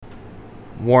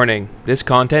Warning: this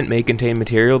content may contain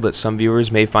material that some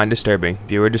viewers may find disturbing.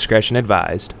 Viewer discretion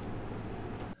advised.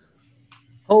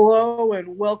 Hello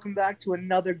and welcome back to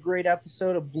another great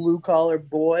episode of Blue Collar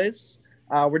Boys.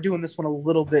 We're doing this one a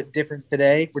little bit different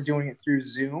today. We're doing it through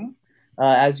Zoom.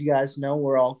 As you guys know,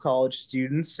 we're all college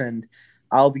students, and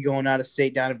I'll be going out of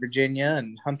state down to Virginia,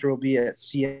 and Hunter will be at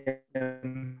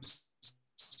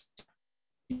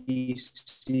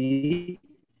CMCC.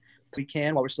 We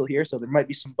can while we're still here, so there might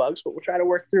be some bugs, but we'll try to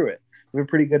work through it. We have a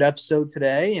pretty good episode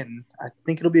today, and I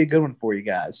think it'll be a good one for you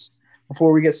guys.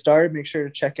 Before we get started, make sure to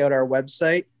check out our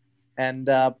website and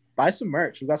buy some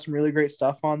merch. We've got some really great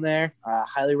stuff on there.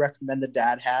 Highly recommend the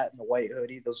dad hat and the white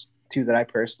hoodie. Those two that I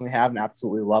personally have and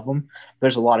absolutely love them.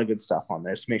 There's a lot of good stuff on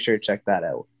there, so make sure to check that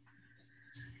out.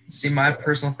 See, my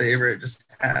personal favorite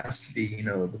just has to be,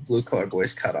 the Blue Collar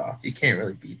Boys cutoff. You can't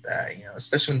really beat that,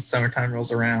 especially when summertime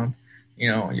rolls around.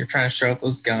 You're trying to show off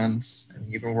those guns,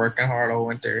 and you've been working hard all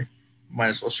winter. Might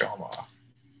as well show them off.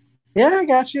 Yeah, I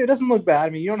got you. It doesn't look bad.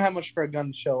 I mean, you don't have much for a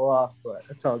gun to show off, but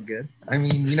it's all good. I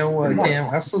mean, you know what,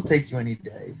 Cam? I'll still take you any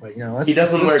day. But, he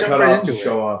doesn't wear cutoffs to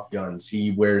show off guns.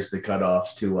 He wears the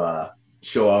cutoffs to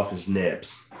show off his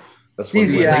nips. That's what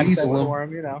easy ladies love for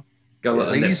him, Gotta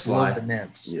let ladies love the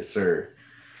nips. Yes, sir.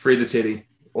 Free the titty.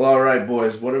 Well, all right,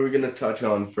 boys. What are we going to touch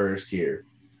on first here?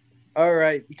 All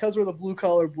right. Because we're the Blue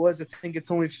Collar Boys, I think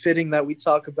it's only fitting that we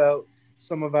talk about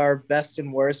some of our best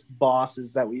and worst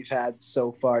bosses that we've had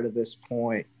so far to this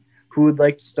point. Who would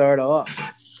like to start off?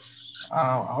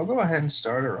 I'll go ahead and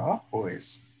start her off,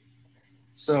 boys.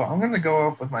 So I'm going to go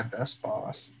off with my best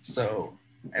boss. So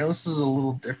I know this is a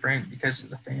little different because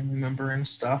he's a family member and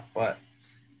stuff, but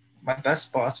my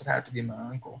best boss would have to be my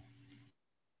uncle.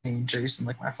 Named Jason,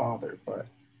 like my father, but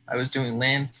I was doing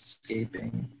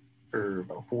landscaping for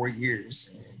about 4 years,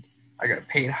 and I got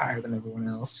paid higher than everyone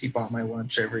else. He bought my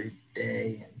lunch every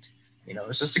day, and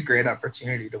it's just a great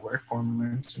opportunity to work for him and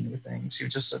learn some new things. He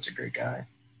was just such a great guy.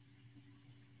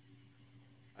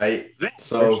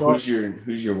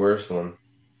 Who's your worst one?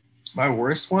 My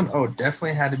worst one? Oh,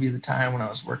 definitely had to be the time when I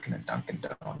was working at Dunkin'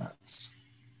 Donuts.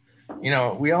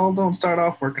 We all don't start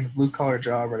off working a blue-collar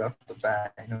job right off the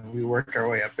bat. We work our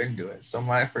way up into it. So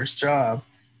my first job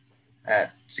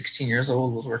at 16 years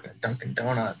old was working at Dunkin'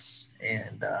 Donuts.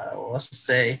 And let's just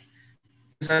say,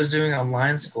 as I was doing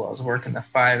online school, I was working the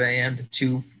 5 a.m. to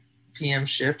 2 p.m.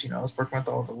 shift. I was working with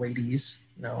all the ladies,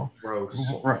 running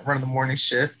the morning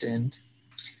shift. And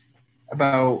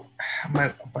about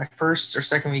my first or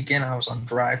second weekend, I was on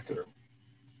drive-through.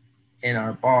 And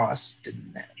our boss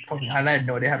didn't – I had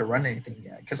no idea how to run anything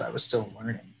yet because I was still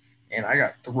learning. And I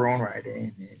got thrown right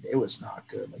in, and it was not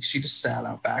good. Like, she just sat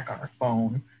out back on her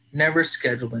phone, never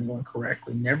scheduled anyone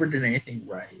correctly, never did anything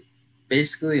right.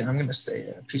 Basically, I'm going to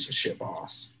say a piece of shit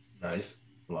boss. Nice.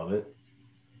 Love it.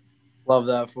 Love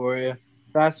that for you.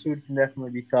 Fast food can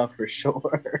definitely be tough for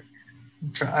sure.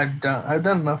 I've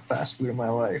done enough fast food in my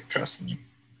life, trust me.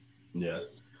 Yeah.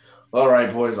 All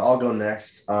right, boys, I'll go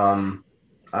next.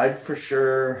 I'd for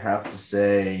sure have to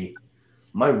say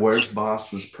my worst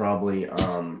boss was probably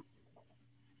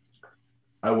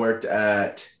I worked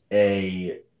at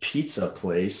a pizza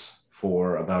place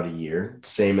for about a year,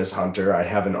 same as Hunter. I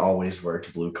haven't always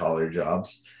worked blue-collar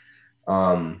jobs,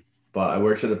 but I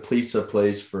worked at a pizza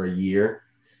place for a year,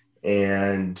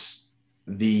 and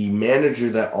the manager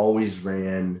that always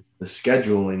ran the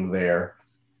scheduling there,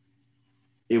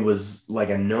 it was like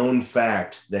a known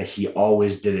fact that he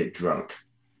always did it drunk,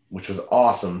 which was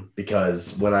awesome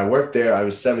because when I worked there, I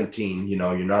was 17.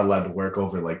 You're not allowed to work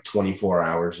over like 24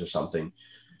 hours or something.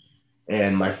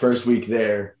 And my first week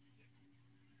there,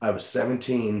 I was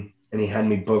 17 and he had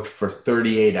me booked for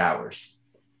 38 hours,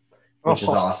 which is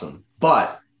awesome.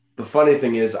 But the funny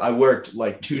thing is I worked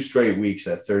like 2 straight weeks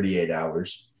at 38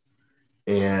 hours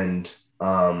and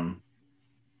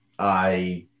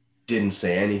I didn't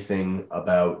say anything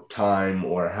about time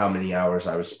or how many hours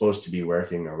I was supposed to be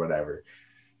working or whatever.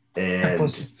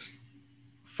 And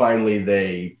finally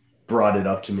they brought it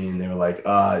up to me and they were like,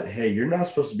 hey, you're not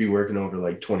supposed to be working over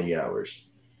like 20 hours.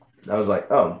 And I was like,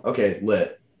 oh, okay,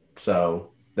 lit.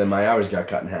 So then my hours got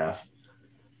cut in half.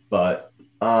 But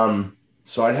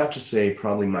so I'd have to say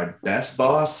probably my best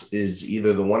boss is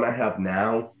either the one I have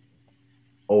now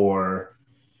or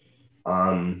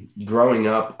growing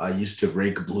up, I used to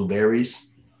rake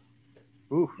blueberries.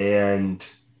 Ooh. And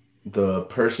the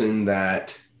person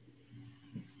that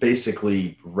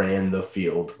basically ran the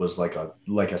field was like a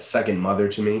second mother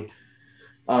to me.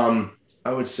 I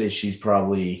would say she's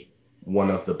probably one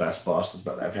of the best bosses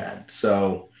that I've had.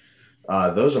 So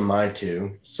those are my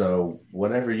two. So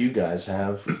whatever you guys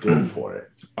have, go for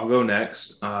it. I'll go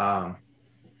next.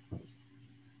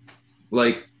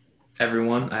 like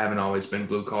everyone, I haven't always been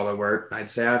blue collar work.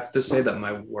 I'd say I have to say that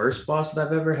my worst boss that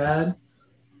I've ever had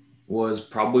was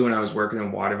probably when I was working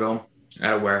in Waterville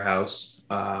at a warehouse.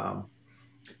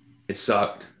 It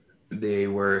sucked. They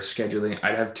were scheduling,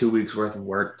 I'd have 2 weeks worth of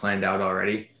work planned out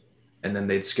already. And then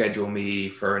they'd schedule me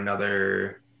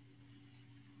for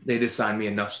they'd assign me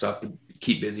enough stuff to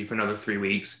keep busy for another 3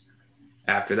 weeks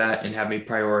after that and have me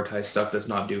prioritize stuff that's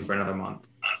not due for another month.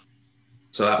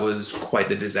 So that was quite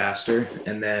the disaster.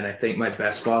 And then I think my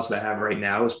best boss that I have right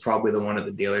now is probably the one at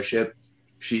the dealership.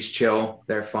 She's chill.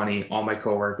 They're funny. All my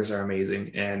coworkers are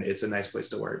amazing, and it's a nice place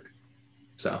to work.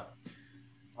 So,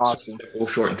 Awesome. we'll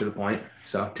shorten to the point.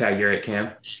 So, tag you're at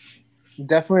Cam.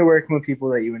 Definitely working with people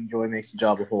that you enjoy makes the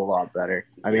job a whole lot better.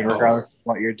 I mean, regardless of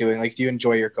what you're doing, like if you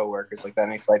enjoy your coworkers, like that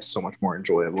makes life so much more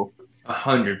enjoyable.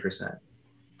 100%.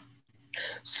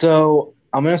 So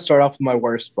I'm gonna start off with my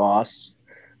worst boss.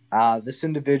 This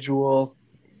individual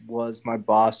was my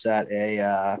boss at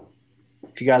a.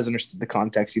 If you guys understood the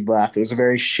context, you'd laugh. It was a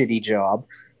very shitty job.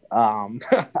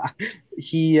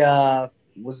 He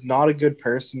was not a good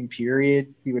person,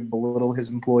 period. He would belittle his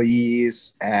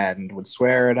employees and would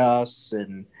swear at us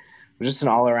and was just an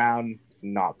all around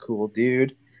not cool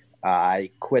dude.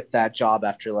 I quit that job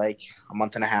after like a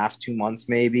month and a half, 2 months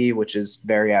maybe, which is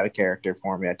very out of character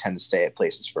for me. I tend to stay at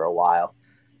places for a while.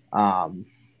 And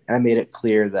I made it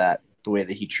clear that the way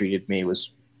that he treated me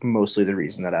was mostly the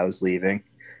reason that I was leaving.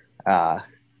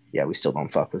 Yeah, we still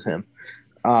don't fuck with him.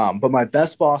 But my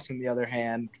best boss, on the other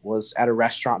hand, was at a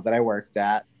restaurant that I worked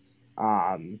at.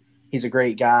 He's a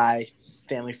great guy,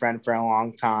 family friend for a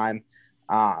long time.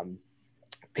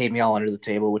 Paid me all under the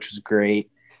table, which was great.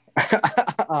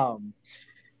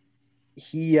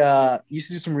 He used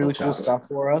to do some really cool stuff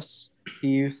for us. He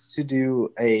used to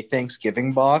do a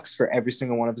Thanksgiving box for every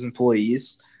single one of his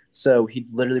employees. So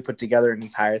he'd literally put together an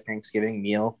entire Thanksgiving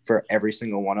meal for every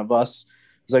single one of us.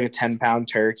 It was like a 10-pound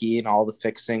turkey and all the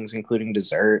fixings, including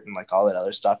dessert and like all that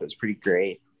other stuff. It was pretty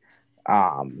great.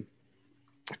 And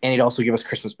he'd also give us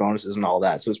Christmas bonuses and all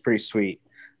that. So it was pretty sweet.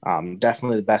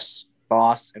 Definitely the best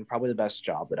boss and probably the best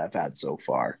job that I've had so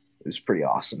far. It was pretty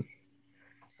awesome.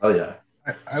 Oh yeah.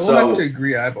 I will have to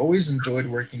agree. I've always enjoyed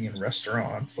working in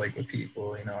restaurants, like with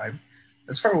people.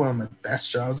 That's probably one of my best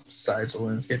jobs besides the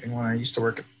landscaping one. I used to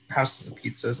work at houses of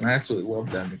pizzas, and I absolutely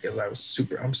loved them because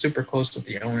I'm super close with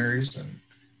the owners, and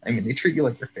I mean they treat you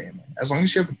like your family. As long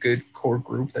as you have a good core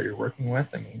group that you're working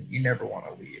with, I mean you never want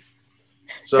to leave.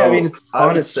 So yeah, I mean,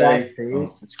 it's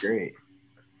fast-paced. It's great.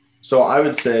 So I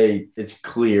would say it's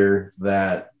clear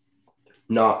that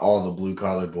not all the blue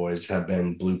collar boys have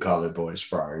been blue collar boys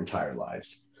for our entire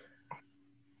lives.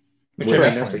 Which I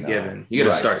mean, that's a given. You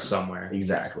got to start somewhere.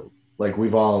 Exactly. Like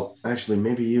we've all actually,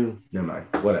 maybe you. Never mind.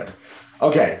 Whatever.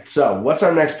 Okay. So what's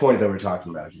our next point that we're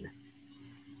talking about here?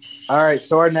 All right.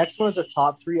 So our next one is a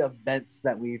top 3 events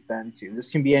that we've been to. This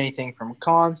can be anything from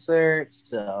concerts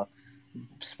to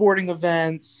sporting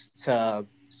events to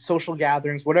social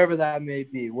gatherings, whatever that may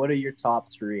be. What are your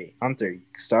top 3? Hunter,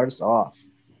 start us off.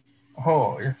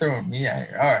 Oh, you're throwing me out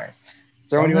here. All right.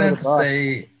 So I'm going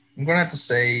to have to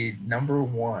say number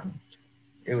 1.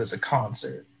 It was a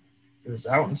concert. It was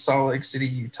out in Salt Lake City,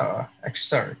 Utah. Actually,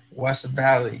 sorry, West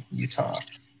Valley, Utah.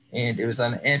 And it was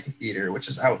on an amphitheater, which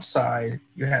is outside.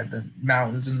 You had the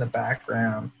mountains in the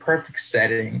background, perfect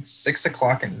setting, 6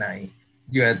 o'clock at night.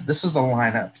 This is the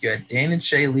lineup. You had Dan and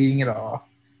Shay leading it off.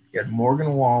 You had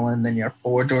Morgan Wallen, then you had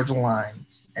Florida Georgia Line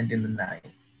ending the night.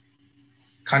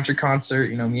 Country concert,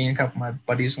 me and a couple of my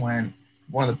buddies went.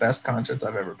 One of the best concerts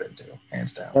I've ever been to,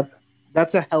 hands down.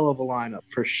 That's a hell of a lineup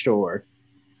for sure.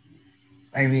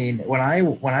 I mean, when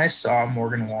I saw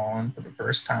Morgan Wallen for the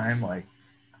first time, like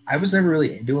I was never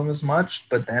really into him as much,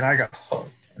 but then I got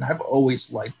hooked, and I've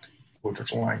always liked Florida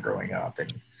Georgia Line growing up.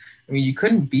 And I mean, you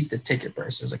couldn't beat the ticket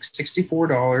price. It was like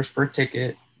 $64 per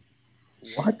ticket.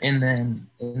 What? And then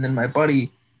my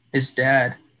buddy, his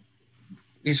dad,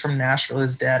 he's from Nashville.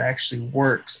 His dad actually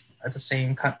works at the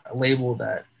same label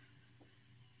that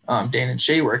Dan and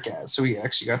Shay work at. So we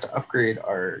actually got to upgrade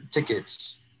our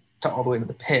tickets to all the way to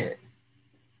the pit.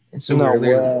 And so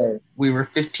we were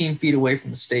 15 feet away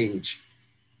from the stage,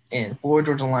 and Florida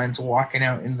Georgia Line's walking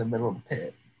out in the middle of the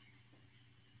pit.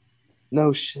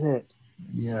 No shit.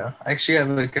 Yeah. I actually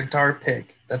have a guitar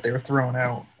pick that they were throwing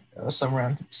out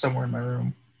somewhere in my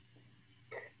room.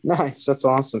 Nice. That's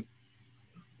awesome.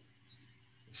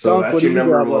 So that's your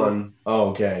number 1.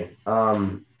 Oh, okay.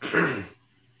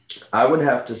 I would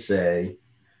have to say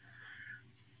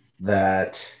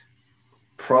that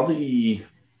probably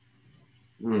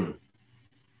we're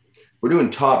doing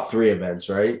top 3 events,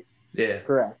 right? Yeah.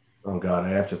 Correct. Oh God, I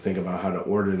have to think about how to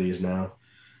order these now.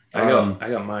 I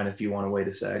got mine if you want to wait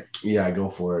a sec. Yeah, go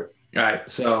for it. All right.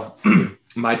 So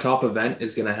my top event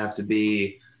is going to have to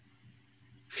be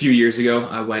a few years ago.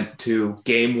 I went to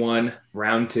game 1,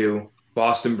 round 2,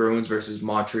 Boston Bruins versus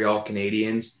Montreal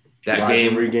Canadiens. That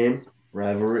Rivalry game,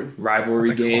 rivalry. That's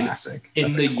a game classic.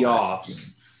 In the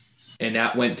Yoffs. And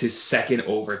that went to second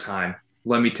overtime.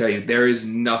 Let me tell you, there is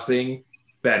nothing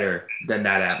better than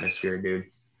that atmosphere, dude.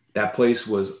 That place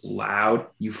was loud.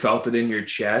 You felt it in your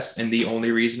chest. And the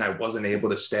only reason I wasn't able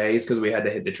to stay is because we had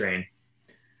to hit the train.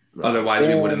 Otherwise,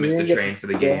 we would have missed the train for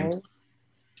the game.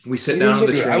 We sit down on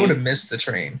the train. I would have missed the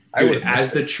train. Dude,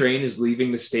 as the train is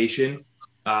leaving the station,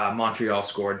 Montreal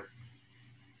scored.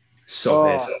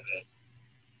 So pissed.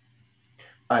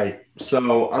 All right.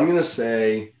 So I'm going to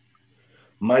say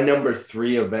my number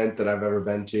 3 event that I've ever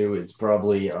been to, it's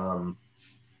probably got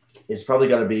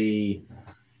to be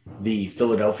the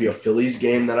Philadelphia Phillies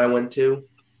game that I went to.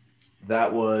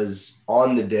 That was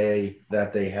on the day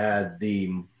that they had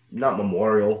the, not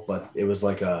memorial, but it was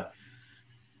like a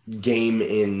game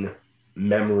in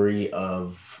memory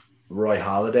of Roy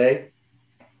Halladay.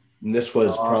 And this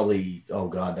was probably,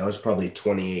 that was probably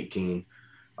 2018.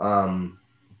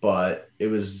 But it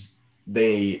was,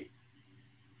 they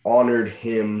honored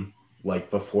him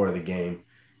like before the game.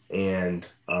 And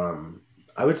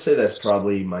I would say that's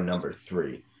probably my number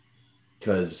 3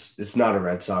 because it's not a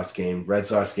Red Sox game. Red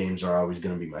Sox games are always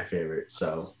going to be my favorite.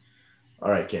 So,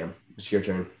 all right, Cam, it's your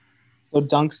turn. So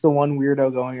Dunk's the one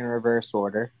weirdo going in reverse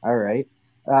order. All right.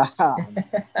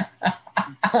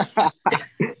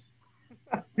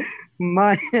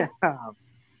 My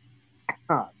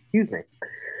excuse me.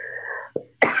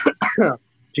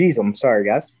 Jeez, I'm sorry,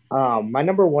 guys. My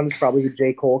number 1 is probably the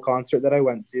J. Cole concert that I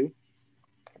went to.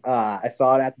 I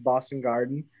saw it at the Boston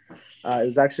Garden. It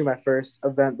was actually my first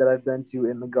event that I've been to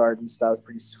in the Garden, so that was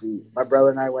pretty sweet. My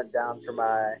brother and I went down for my,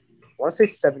 I want to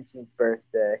say 17th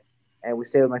birthday, and we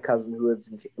stayed with my cousin who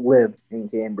lived in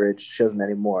Cambridge. She doesn't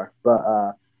anymore,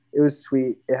 but it was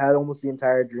sweet. It had almost the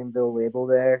entire Dreamville label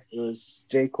there. It was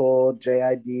J. Cole,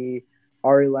 JID,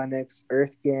 Ari Lennox,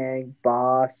 Earth Gang,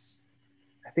 Boss.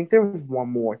 I think there was one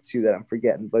more too that I'm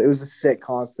forgetting, but it was a sick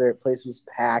concert. Place was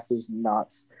packed. It was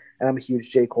nuts. And I'm a huge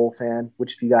J. Cole fan,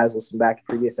 which if you guys listen back to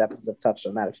previous episodes, I've touched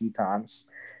on that a few times.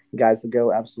 You guys that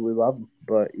go absolutely love him.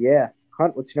 But yeah,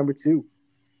 Hunt, what's your number 2?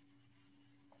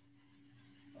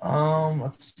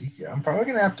 Let's see here. I'm probably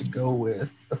gonna have to go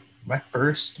with my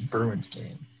first Bruins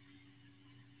game.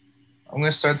 I'm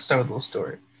gonna start this out with a little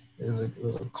story. It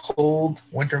was a cold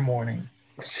winter morning,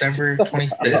 December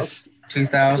 25th,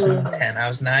 2010. I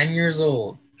was 9 years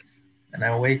old, and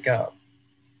I wake up,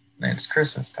 and it's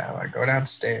Christmas time. I go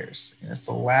downstairs, and it's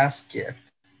the last gift.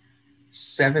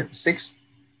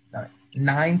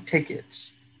 9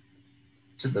 tickets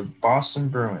to the Boston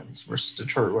Bruins versus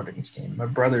Detroit Red Wings game. My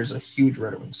brother's a huge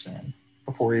Red Wings fan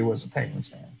before he was a Penguins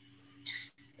fan.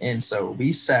 And so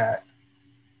we sat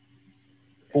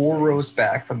 4 rows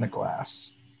back from the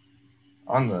glass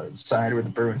on the side where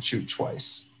the Bruins shoot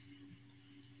twice.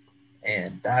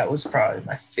 And that was probably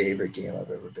my favorite game I've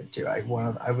ever been to. I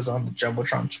was on the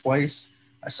Jumbotron twice.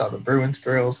 I saw the Bruins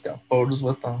girls, got photos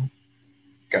with them,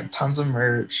 got tons of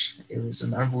merch. It was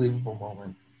an unbelievable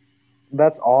moment.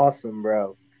 That's awesome,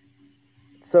 bro.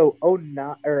 So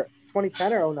 09 or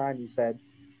 2010 or 09, you said?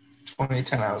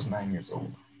 2010, I was 9 years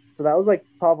old. So that was like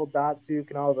Pavel Datsyuk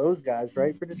and all those guys,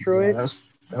 right, for Detroit? Yeah,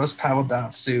 that was Pavel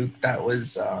Datsyuk. That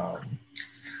was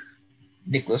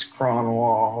Nicholas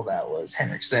Kronwall. That was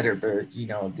Henrik Zetterberg. You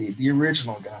know, the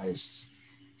original guys.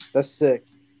 That's sick.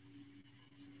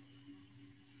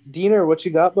 Diener, what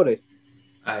you got, buddy?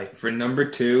 All right, for number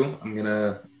 2, I'm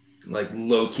gonna like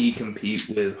low key compete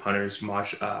with Hunter's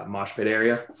mosh pit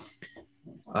area.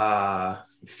 A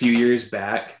few years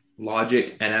back,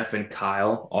 Logic, NF, and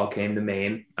Kyle all came to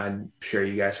Maine. I'm sure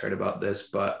you guys heard about this,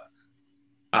 but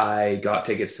I got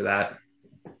tickets to that.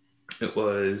 It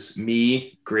was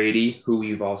me, Grady, who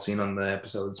you've all seen on the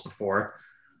episodes before.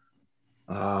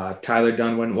 Tyler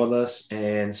Dunn went with us,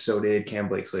 and so did Cam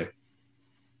Blakesley.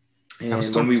 And I was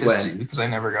still pissed because I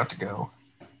never got to go.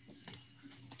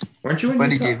 Weren't you in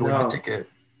Buddy gave away my ticket.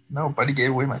 No, Buddy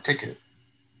gave away my ticket.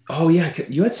 Oh, yeah.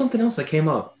 You had something else that came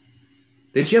up.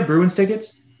 Did you have Bruins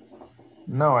tickets?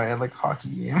 No, I had like hockey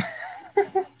game.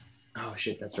 Oh,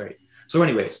 shit. That's right. So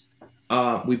anyways,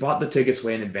 we bought the tickets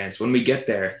way in advance. When we get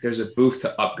there, there's a booth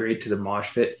to upgrade to the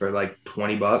mosh pit for like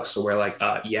 $20. So we're like,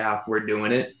 yeah, we're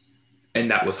doing it.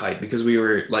 And that was hype because we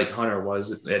were like Hunter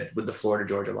was with the Florida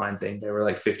Georgia line thing. They were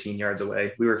like 15 yards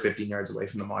away. We were 15 yards away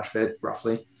from the mosh pit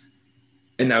roughly.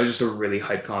 And that was just a really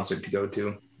hype concert to go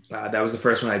to. That was the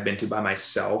first one I'd been to by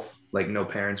myself, like no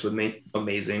parents with me.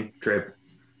 Amazing trip.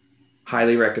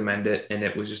 Highly recommend it. And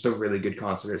it was just a really good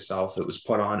concert itself. It was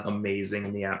put on amazing,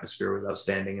 and the atmosphere was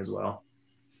outstanding as well.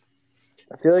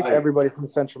 I feel like everybody from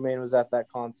Central Maine was at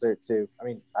that concert too. I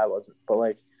mean, I wasn't, but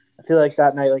like I feel like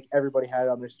that night, like everybody had it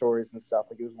on their stories and stuff.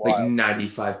 Like it was Like wild.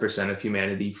 95% of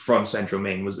humanity from Central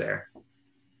Maine was there.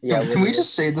 Yeah. Can we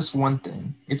just say this one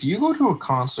thing? If you go to a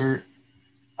concert,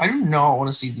 I do not want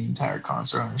to see the entire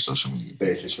concert on your social media.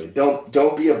 Basically,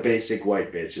 don't be a basic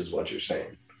white bitch, is what you're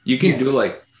saying. You can do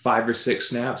like 5 or 6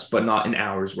 snaps, but not an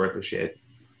hour's worth of shit.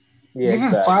 Yeah, even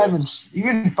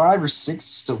exactly. 5 or 6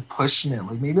 is still pushing it.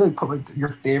 Like maybe like put like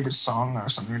your favorite song or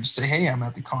something, or just say, "Hey, I'm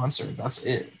at the concert." That's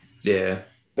it. Yeah.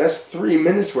 That's 3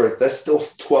 minutes worth. That's still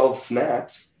 12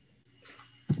 snaps.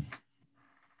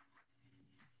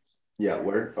 Yeah,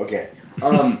 word. Okay.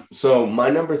 So my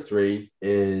number 2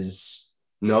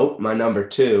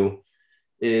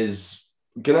 is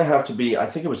gonna have to be, I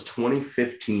think it was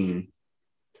 2015.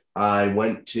 I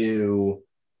went to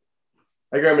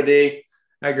Hi Grandma D.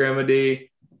 Hi, Grandma D.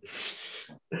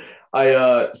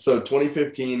 So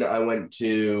 2015, I went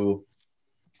to,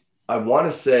 I want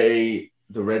to say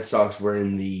the Red Sox were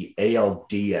in the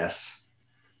ALDS,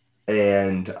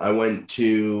 and I went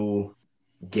to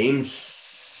game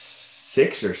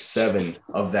 6 or 7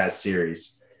 of that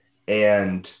series,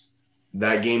 and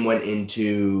that game went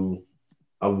into,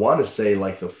 I want to say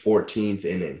like the 14th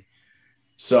inning.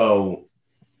 So,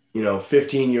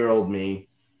 15-year-old me,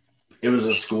 it was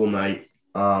a school night.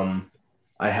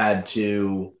 I had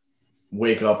to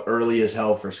wake up early as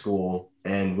hell for school,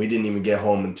 and we didn't even get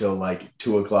home until like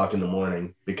 2 o'clock in the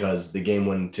morning because the game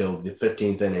went until the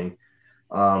 15th inning.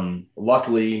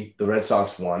 Luckily, the Red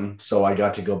Sox won, so I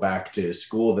got to go back to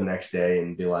school the next day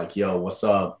and be like, "Yo, what's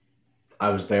up? I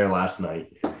was there last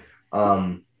night."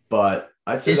 But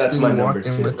I'd say that's my number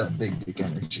 2. With that big dick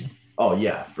energy. Oh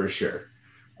yeah, for sure.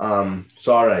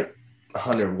 So all right,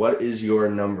 Hunter, what is your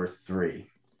number 3?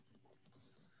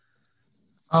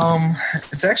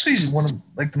 It's actually one of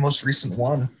like the most recent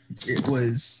one. It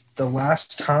was the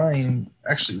last time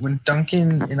actually when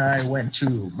Duncan and I went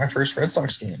to my first Red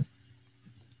Sox game.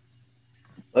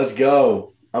 Let's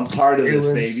go. I'm part of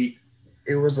this, baby.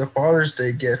 It was a Father's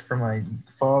Day gift from my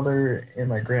father and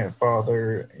my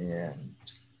grandfather, and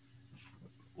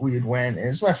we had went. And it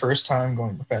was my first time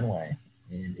going to Fenway,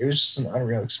 and it was just an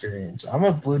unreal experience. I'm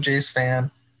a Blue Jays fan.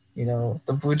 The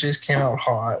Blue Jays came out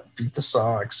hot, beat the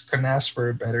Sox. Couldn't ask for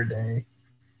a better day.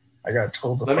 I got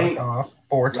told to fuck off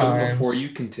 4 times. Before you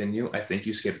continue, I think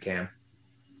you skipped Cam.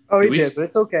 Oh, he did, but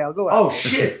it's okay. I'll go out. Oh,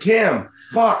 shit, Cam.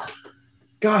 Fuck.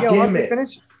 God damn it.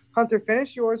 Hunter,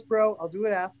 finish yours, bro. I'll do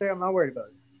it after. I'm not worried about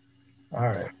it. All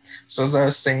right. So as I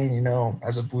was saying,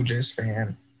 as a Blue Jays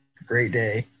fan, great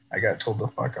day. I got told to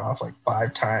fuck off like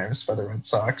 5 times by the Red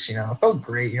Sox. I felt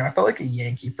great. I felt like a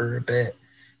Yankee for a bit.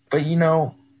 But,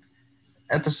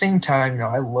 at the same time,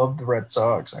 I love the Red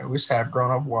Sox. I always have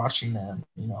grown up watching them.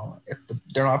 If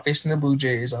they're not facing the Blue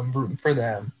Jays, I'm rooting for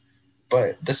them.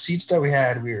 But the seats that we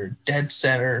had, we were dead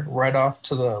center, right off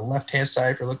to the left-hand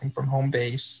side if you're looking from home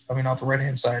base. I mean, off the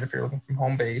right-hand side if you're looking from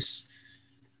home base.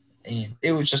 And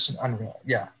it was just an unreal.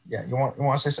 Yeah. You want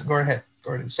to say something? Go ahead.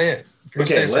 Say it. If you're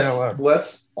Okay, say it out loud.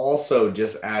 let's also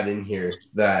just add in here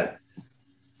that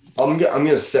I'm going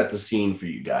to set the scene for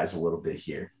you guys a little bit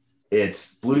here.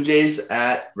 It's Blue Jays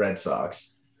at Red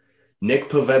Sox. Nick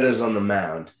Pavetta's on the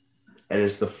mound, and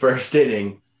it's the first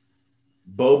inning.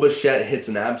 Bo Bichette hits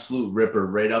an absolute ripper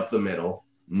right up the middle.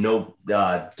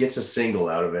 Gets a single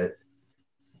out of it.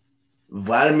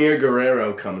 Vladimir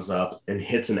Guerrero comes up and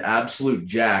hits an absolute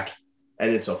jack,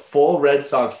 and it's a full Red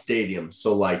Sox stadium.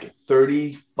 So like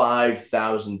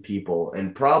 35,000 people,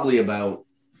 and probably about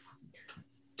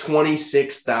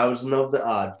 36,000 of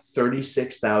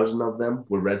them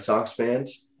were Red Sox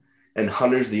fans. And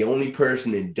Hunter's the only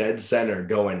person in dead center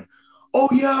going, "Oh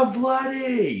yeah,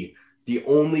 Vladdy!" The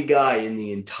only guy in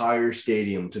the entire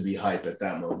stadium to be hype at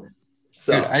that moment.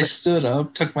 So dude, I stood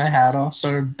up, took my hat off,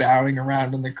 started bowing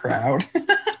around in the crowd.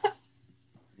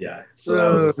 Yeah, so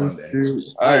that was a fun day.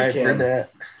 All right,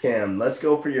 Cam, let's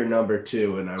go for your number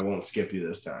 2, and I won't skip you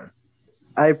this time.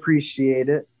 I appreciate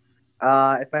it.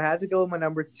 If I had to go with my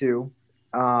number 2,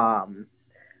 I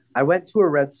went to a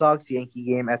Red Sox-Yankee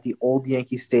game at the old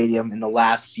Yankee Stadium in the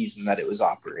last season that it was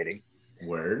operating.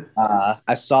 Word.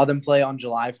 I saw them play on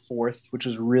July 4th, which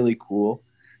was really cool.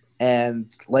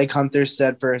 And like Hunter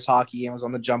said, for his hockey game, I was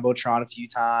on the Jumbotron a few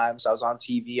times. I was on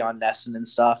TV on Nesson and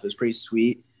stuff. It was pretty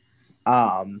sweet.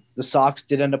 The Sox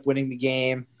did end up winning the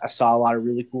game. I saw a lot of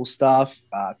really cool stuff.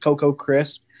 Coco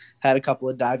Crisp had a couple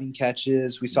of diving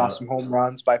catches. We saw some home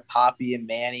runs by Poppy and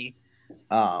Manny.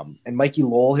 And Mikey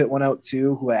Lowell hit one out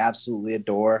too, who I absolutely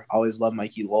adore. Always love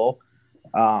Mikey Lowell.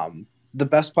 The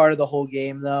best part of the whole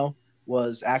game, though,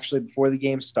 was actually before the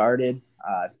game started.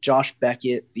 Josh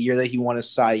Beckett, the year that he won his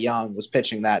Cy Young, was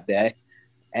pitching that day,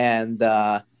 and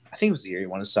I think it was the year he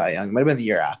won his Cy Young. It might have been the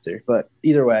year after, but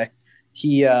either way,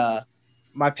 he.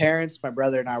 My parents, my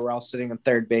brother, and I were all sitting on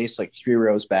third base, like 3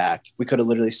 rows back. We could have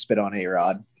literally spit on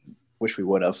A-Rod. Wish we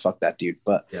would have. Fuck that dude.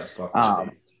 But Yeah, fuck that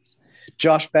dude.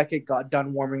 Josh Beckett got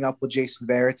done warming up with Jason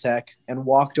Varitek and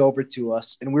walked over to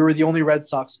us. And we were the only Red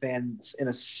Sox fans in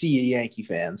a sea of Yankee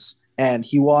fans. And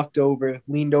he walked over,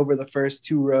 leaned over the first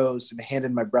 2 rows, and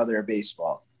handed my brother a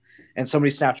baseball. And somebody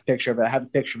snapped a picture of it. I have a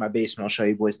picture in my basement. I'll show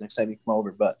you boys next time you come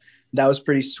over. But that was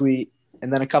pretty sweet.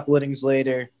 And then a couple innings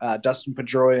later, Dustin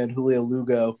Pedroia and Julio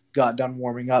Lugo got done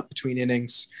warming up between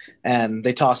innings, and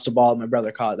they tossed a ball. And my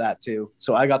brother caught that too.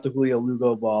 So I got the Julio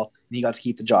Lugo ball, and he got to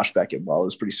keep the Josh Beckett ball. It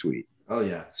was pretty sweet. Oh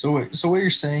yeah. So what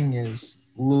you're saying is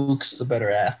Luke's the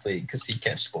better athlete because he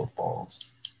catches both balls.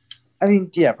 I mean,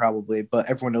 yeah, probably, but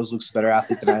everyone knows Luke's a better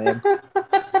athlete than I am.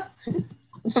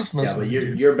 Yeah, but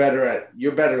you're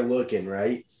better looking,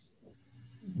 right?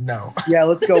 No. Yeah,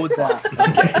 let's go with that.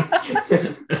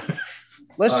 Okay.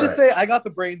 Let's All just say I got the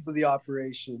brains of the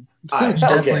operation. You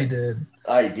definitely did.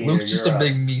 All right, Diener, Luke's just a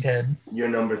big meathead. You're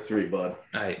number 3, bud.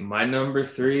 All right, my number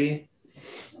 3.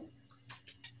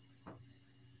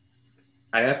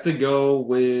 I have to go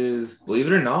with, believe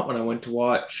it or not, when I went to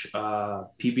watch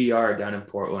PBR down in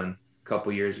Portland a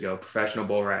couple years ago, professional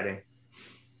bull riding.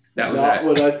 That was not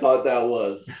what I thought that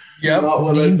was. Yep. Not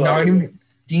what I thought.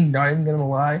 Dean, not even gonna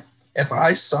lie. If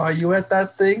I saw you at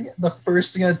that thing, the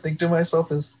first thing I'd think to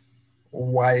myself is,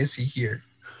 why is he here?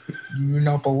 You do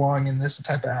not belong in this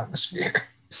type of atmosphere.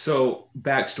 So,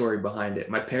 backstory behind it.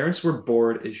 My parents were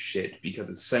bored as shit because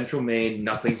it's Central Maine,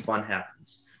 nothing fun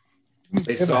happens.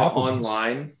 They saw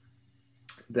online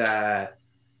that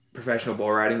professional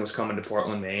bull riding was coming to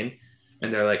Portland, Maine,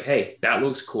 and they're like, "Hey, that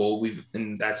looks cool."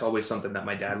 And that's always something that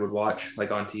my dad would watch,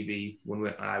 like on TV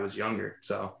when I was younger.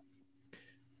 So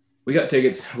we got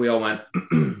tickets. We all went,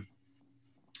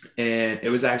 and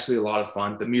it was actually a lot of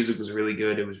fun. The music was really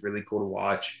good. It was really cool to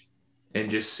watch,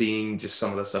 and just seeing just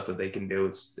some of the stuff that they can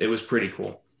do. It was pretty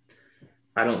cool.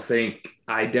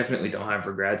 I definitely don't have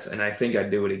regrets, and I think I'd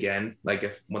do it again.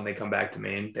 Like when they come back to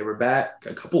Maine, they were back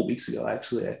a couple of weeks ago,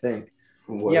 actually, I think.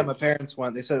 What? Yeah, my parents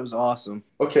went. They said it was awesome.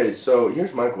 Okay, so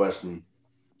here's my question: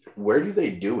 where do they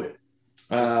do it?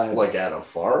 Just like at a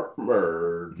farm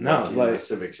or no, in like the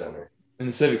Civic Center? In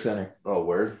the Civic Center. Oh,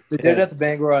 where? They did it at the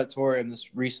Bangor Auditorium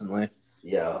this recently.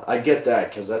 Yeah, I get that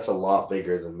because that's a lot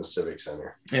bigger than the Civic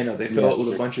Center. Yeah, no, they fill it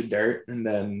with a bunch of dirt, and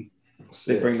then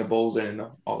they bring the bulls in and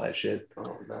all that shit.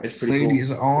 Oh, nice. It's pretty Ladies,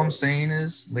 cool. all I'm saying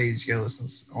is, ladies, you gotta listen.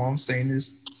 All I'm saying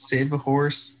is, save a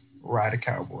horse, ride a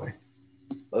cowboy.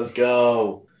 Let's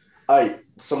go. All right,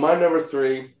 so my number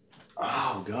 3.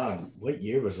 Oh God, what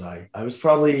year was I? I was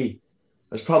probably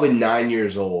 9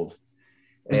 years old,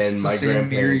 Is and the my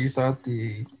same year you grandparents. thought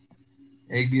the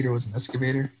egg beater was an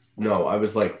excavator? No, I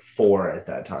was like 4 at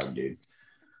that time, dude.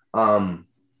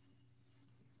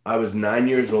 I was 9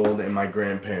 years old, and my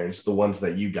grandparents, the ones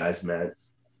that you guys met,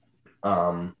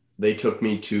 they took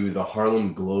me to the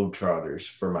Harlem Globetrotters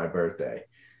for my birthday,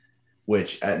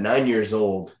 which at 9 years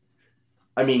old,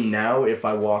 I mean, now if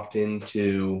I walked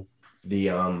into the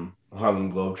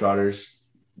Harlem Globetrotters,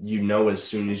 you know as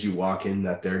soon as you walk in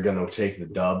that they're going to take the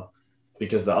dub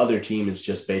because the other team is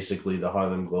just basically the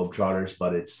Harlem Globetrotters,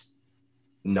 but it's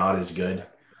not as good.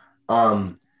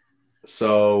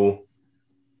 So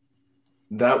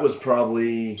that was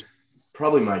probably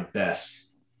my best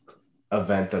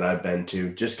event that I've been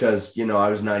to, just because, I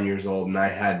was 9 years old and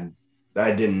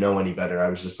I didn't know any better. I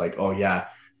was just like, oh yeah,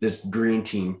 this green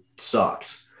team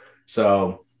sucks.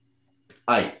 So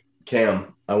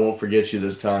Cam, I won't forget you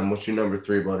this time. What's your number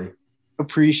 3, buddy?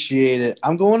 Appreciate it.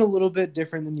 I'm going a little bit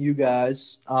different than you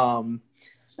guys.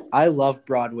 I love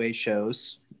Broadway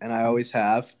shows, and I always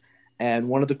have. And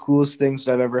one of the coolest things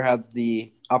that I've ever had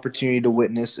the opportunity to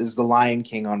witness is The Lion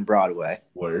King on Broadway.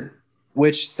 Word.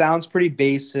 Which sounds pretty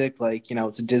basic, like,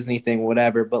 it's a Disney thing,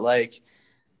 whatever, but like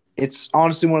it's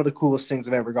honestly one of the coolest things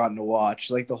I've ever gotten to watch.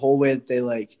 Like the whole way that they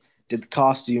like did the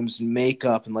costumes and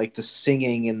makeup and like the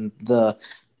singing and the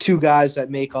 2 guys that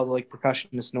make all the like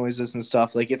percussionist noises and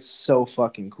stuff. Like it's so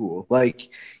fucking cool. Like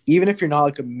even if you're not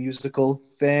like a musical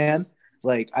fan,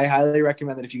 like I highly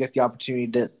recommend that if you get the opportunity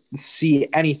to see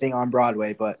anything on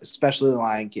Broadway, but especially The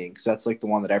Lion King, because that's like the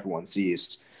one that everyone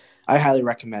sees. I highly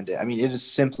recommend it. I mean, it is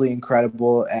simply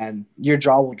incredible, and your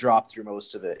jaw will drop through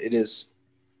most of it. It is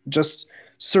just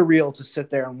surreal to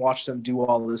sit there and watch them do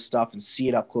all this stuff and see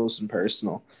it up close and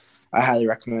personal. I highly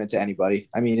recommend it to anybody.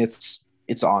 I mean, it's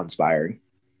awe-inspiring.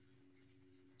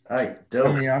 I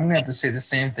dope. mean, I'm gonna have to say the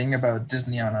same thing about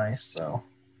Disney on Ice. So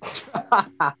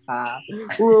A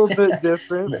little bit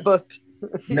different, but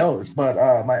no, but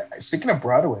my speaking of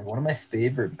Broadway, one of my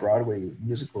favorite Broadway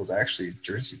musicals actually is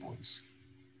Jersey Boys.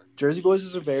 Jersey Boys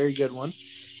is a very good one.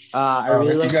 I really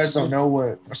If you like. guys don't know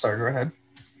what, sorry, go ahead.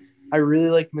 I really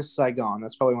like Miss Saigon.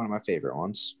 That's probably one of my favorite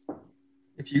ones.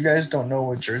 If you guys don't know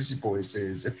what Jersey Boys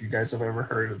is, if you guys have ever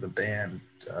heard of the band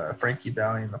Frankie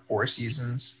Valli and the Four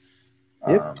Seasons,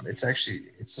 Yep.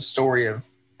 It's the story of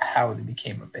how they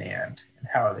became a band and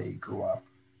how they grew up.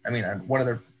 I mean, one of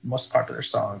their most popular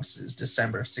songs is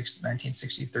December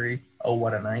 1963, Oh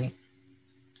What a Night.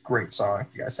 Great song if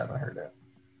you guys haven't heard it.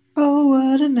 Oh,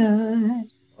 what a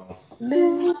night.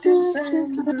 Late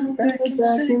December back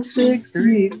in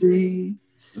 63.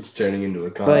 It's turning into a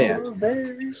But concert. yeah. A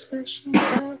very special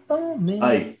time for me.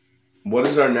 Hey, what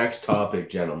is our next topic,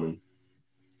 gentlemen?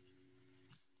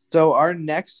 So our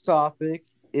next topic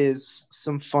is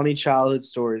some funny childhood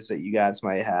stories that you guys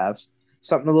might have.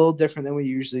 Something a little different than we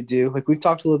usually do. Like we've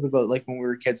talked a little bit about like when we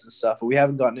were kids and stuff, but we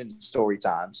haven't gotten into story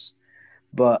times.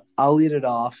 But I'll lead it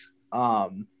off.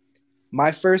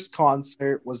 My first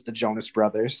concert was the Jonas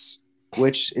Brothers,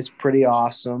 which is pretty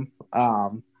awesome.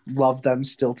 Love them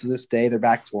still to this day. They're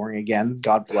back touring again.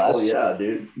 God bless. Oh yeah,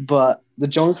 dude. But the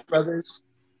Jonas Brothers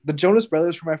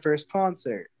were my first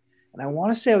concert. And I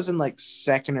want to say I was in like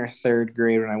second or third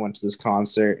grade when I went to this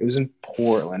concert. It was in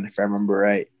Portland, if I remember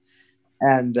right,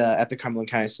 and at the Cumberland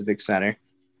County Civic Center.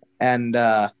 And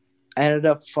I ended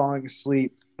up falling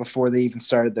asleep before they even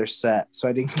started their set, so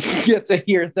I didn't get to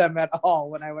hear them at all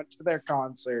when I went to their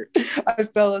concert. I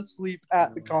fell asleep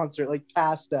at the concert, like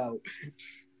passed out.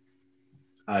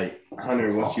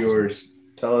 Hunter, what's yours?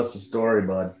 Tell us the story,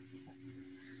 bud.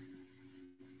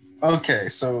 Okay,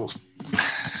 so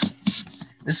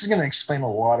this is going to explain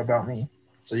a lot about me,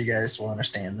 so you guys will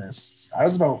understand this. I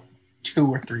was about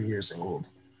 2 or 3 years old,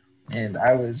 and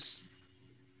I was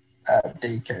at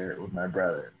daycare with my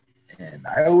brother. And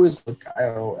I've always looked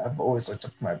up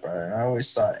to my brother, and I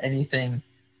always thought anything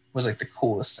was like the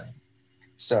coolest thing.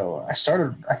 So I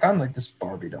found like this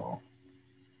Barbie doll,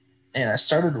 and I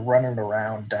started running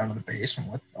around down to the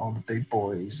basement with all the big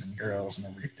boys and girls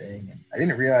and everything. And I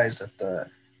didn't realize that the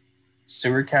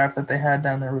sewer cap that they had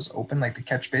down there was open, like the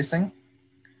catch basin.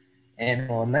 And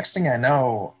well, next thing I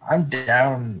know, I'm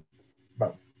down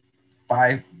about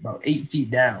 8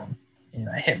 feet down, and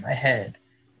I hit my head.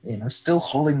 And I'm still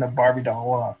holding the Barbie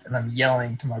doll up, and I'm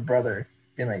yelling to my brother,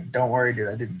 being like, "Don't worry, dude,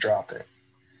 I didn't drop it."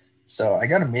 So I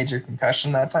got a major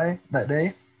concussion that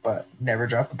day, but never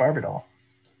dropped the Barbie doll.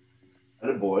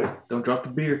 Atta boy. Don't drop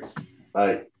the beer.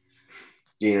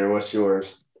 Diener, what's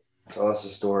yours? Tell us the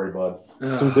story, bud.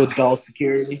 Some good doll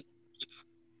security.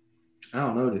 I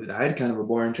don't know, dude. I had kind of a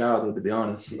boring childhood, to be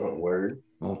honest. No word.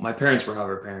 Well, my parents were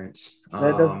hover parents.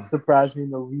 That doesn't surprise me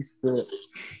in the least bit.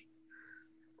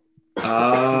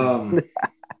 Come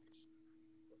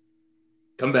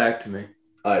back to me.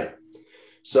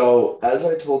 So, as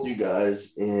I told you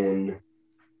guys in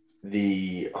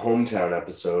the hometown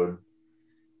episode,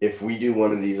 if we do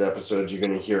one of these episodes, you're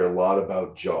going to hear a lot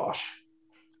about Josh.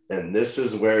 And this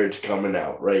is where it's coming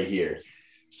out, right here.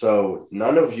 So,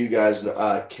 none of you guys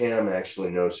know, Cam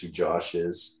actually knows who Josh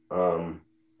is,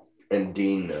 and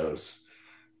Dean knows.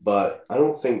 But I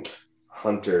don't think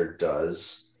Hunter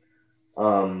does.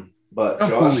 But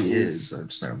Josh who he is. I've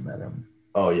just never met him.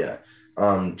 Oh, yeah.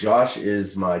 Josh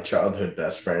is my childhood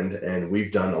best friend, and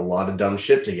we've done a lot of dumb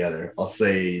shit together. I'll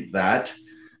say that.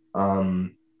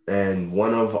 And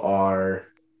one of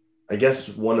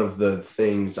the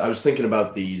things I was thinking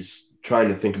about trying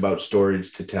to think about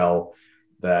stories to tell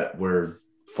that were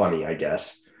funny, I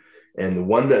guess. And the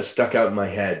one that stuck out in my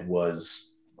head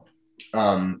was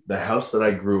the house that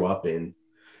I grew up in.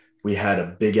 We had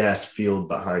a big ass field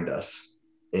behind us.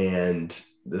 And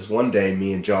this one day,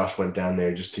 me and Josh went down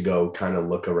there just to go kind of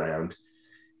look around.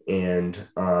 And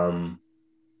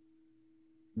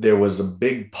there was a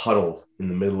big puddle in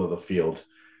the middle of the field.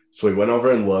 So we went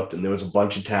over and looked, and there was a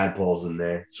bunch of tadpoles in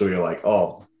there. So we were like,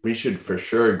 oh, we should for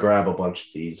sure grab a bunch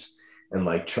of these and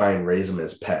like try and raise them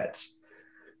as pets.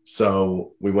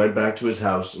 So we went back to his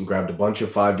house and grabbed a bunch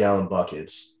of 5-gallon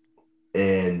buckets.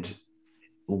 And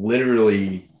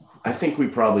literally, I think we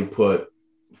probably put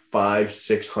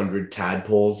 500-600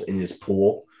 tadpoles in his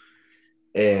pool.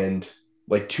 And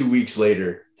like 2 weeks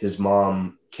later, his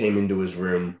mom came into his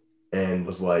room and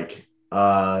was like,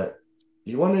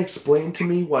 you want to explain to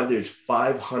me why there's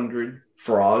 500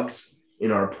 frogs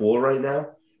in our pool right now?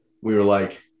 We were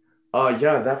like,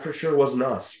 yeah, that for sure wasn't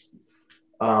us.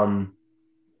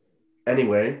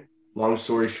 Anyway, long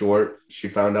story short, she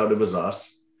found out it was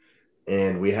us,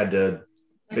 and we had to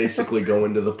basically go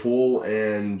into the pool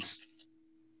and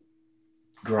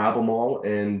grab them all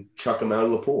and chuck them out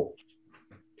of the pool.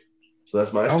 So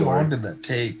that's my How story. long did that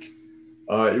take?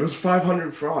 It was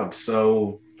 500 frogs,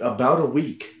 so about a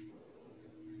week.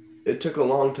 It took a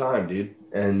long time, dude.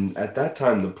 And at that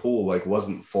time, the pool like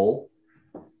wasn't full,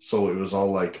 so it was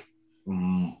all like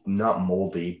not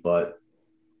moldy, but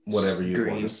whatever you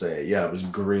want to say. Yeah, it was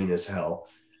green as hell.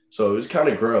 So it was kind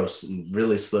of gross and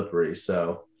really slippery.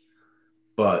 So,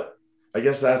 but I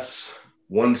guess that's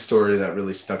one story that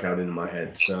really stuck out in my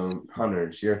head. So, Hunter,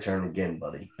 it's your turn again,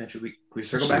 buddy. And should we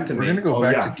circle back to We're me? gonna go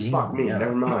back to Dean. Fuck me. Yeah.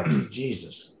 Never mind.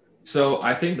 Jesus. So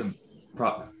I think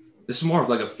this is more of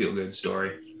like a feel good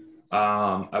story.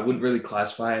 I wouldn't really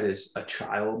classify it as a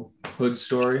childhood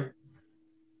story,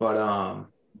 but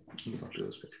let me look through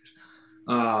those pictures.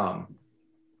 A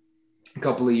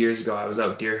couple of years ago, I was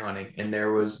out deer hunting, and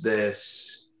there was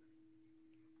this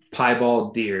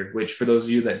piebald deer. Which, for those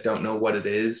of you that don't know what it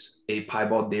is, a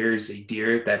piebald deer is a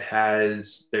deer that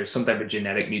there's some type of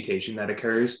genetic mutation that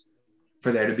occurs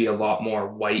for there to be a lot more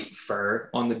white fur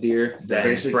on the deer than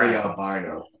Basically brown.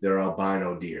 albino. They're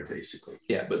albino deer, basically.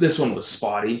 Yeah, but this one was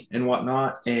spotty and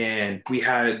whatnot. And we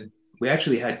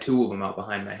actually had two of them out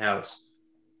behind my house.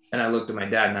 And I looked at my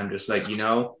dad and I'm just like,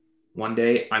 one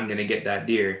day I'm going to get that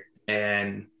deer.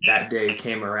 And that day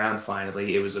came around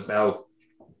finally. It was about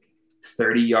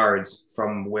 30 yards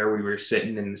from where we were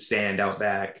sitting in the stand out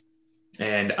back.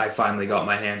 And I finally got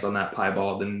my hands on that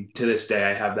piebald. And to this day,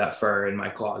 I have that fur in my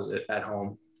closet at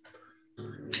home.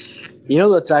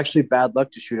 That's actually bad luck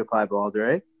to shoot a piebald,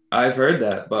 right? I've heard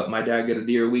that, but my dad got a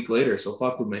deer a week later, so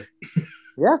fuck with me.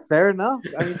 Yeah, fair enough.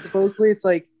 I mean, supposedly it's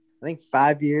like, I think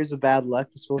 5 years of bad luck.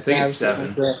 You're supposed I think to have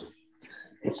it's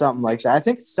 7. Something like that. I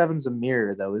think 7's a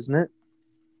mirror, though, isn't it?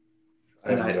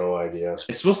 I have no idea.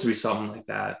 It's supposed to be something like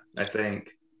that, I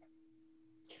think.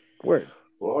 Word.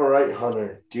 Well, all right,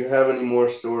 Hunter. Do you have any more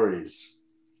stories?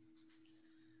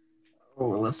 Oh,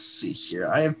 let's see here.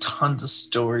 I have tons of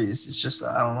stories. It's just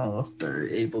I don't know if they're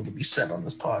able to be said on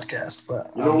this podcast, but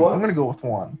You know what? I'm gonna go with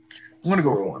one.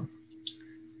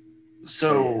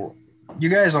 So, you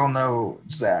guys all know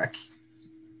Zach.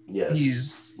 Yes.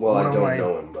 He's I don't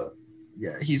know him, but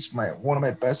yeah, he's one of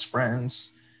my best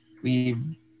friends. We've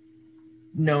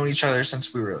known each other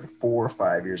since we were like 4 or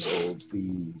 5 years old.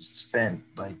 We spent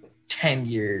like 10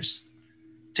 years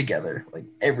together, like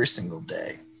every single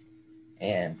day.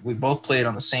 And we both played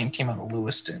on the same team out of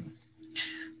Lewiston.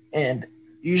 And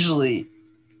usually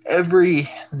every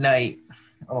night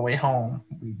on the way home,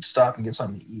 we'd stop and get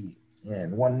something to eat.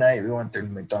 And one night we went through the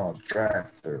McDonald's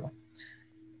drive-thru.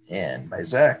 And my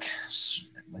Zach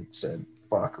said,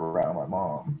 fuck around my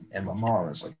mom. And my mom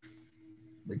is like,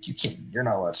 you're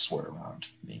not allowed to swear around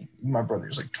me. My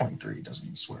brother's like 23, he doesn't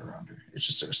even swear around her. It's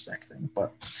just a respect thing.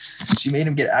 But she made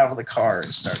him get out of the car and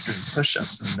start doing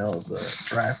push-ups in the middle of the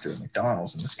drive-thru at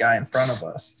McDonald's. And this guy in front of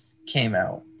us came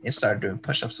out and started doing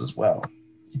push-ups as well.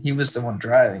 And he was the one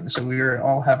driving. So we were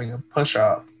all having a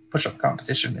push-up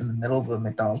competition in the middle of the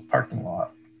McDonald's parking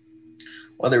lot.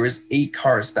 Well, there was 8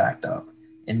 cars backed up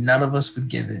and none of us would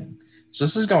give in. So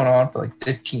this is going on for like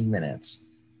 15 minutes.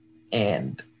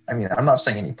 And I mean, I'm not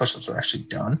saying any push-ups were actually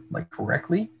done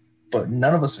correctly, but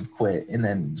none of us would quit. And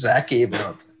then Zach gave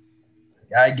up.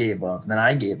 I gave up, and then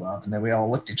I gave up, and then we all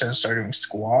looked at each other and started doing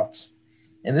squats.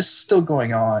 And this is still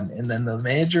going on. And then the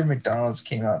manager of McDonald's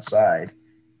came outside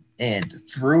and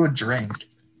threw a drink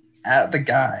at the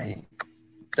guy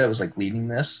that was leading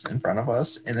this in front of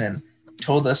us, and then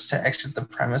told us to exit the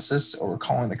premises or we're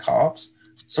calling the cops.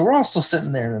 So we're all still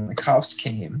sitting there, and then the cops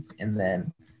came, and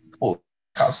then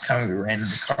cops coming, we ran in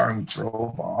the car and we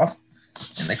drove off,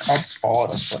 and the cops followed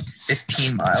us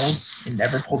 15 miles and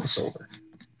never pulled us over.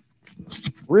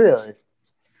 Really?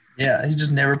 Yeah, he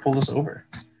just never pulled us over.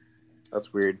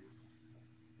 That's weird.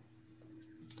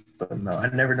 But no,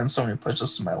 I've never done so many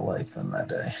push-ups in my life than that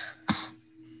day.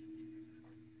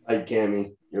 Hi,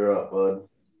 Cammy. You're up, bud.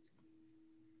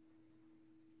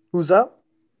 Who's up?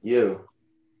 You.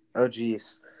 Oh,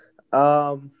 geez.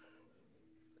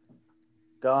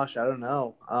 Gosh, I don't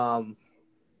know. Of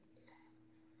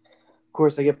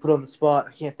course, I get put on the spot.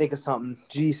 I can't think of something.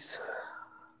 Jeez.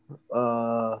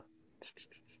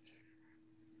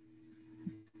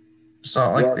 It's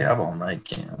not like we have all night,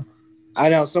 Cam. I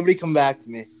know. Somebody come back to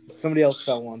me. Somebody else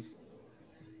tell one.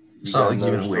 It's not like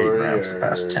you've been waiting around for the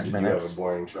past 10 minutes. You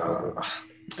have a boring childhood?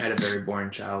 I had a very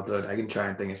boring childhood. I can try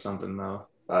and think of something, though.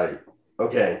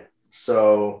 Okay.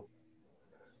 So...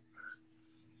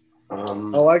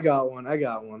 I got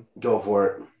one. Go for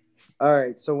it. All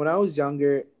right. So when I was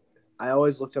younger, I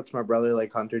always looked up to my brother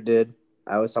like Hunter did.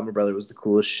 I always thought my brother was the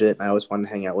coolest shit, and I always wanted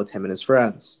to hang out with him and his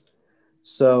friends.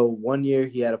 So one year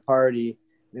he had a party.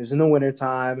 It was in the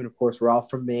wintertime, and of course we're all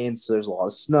from Maine, so there's a lot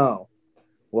of snow.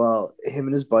 Well, him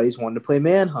and his buddies wanted to play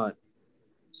manhunt.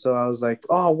 So I was like,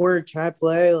 oh, word, can I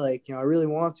play? Like, I really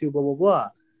want to, blah, blah, blah.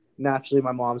 Naturally,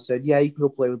 my mom said, yeah, you can go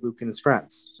play with Luke and his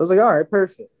friends. So I was like, all right,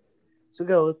 perfect. So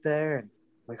go out there and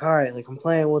like, all right, like I'm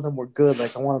playing with them. We're good.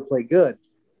 Like I want to play good.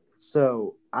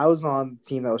 So I was on the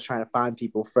team that was trying to find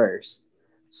people first.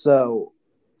 So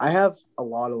I have a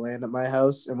lot of land at my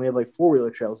house, and we have like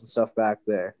four-wheeler trails and stuff back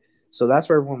there. So that's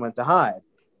where everyone went to hide.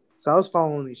 So I was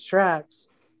following these tracks,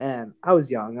 and I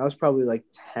was young. I was probably like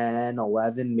 10,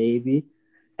 11 maybe.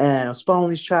 And I was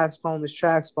following these tracks,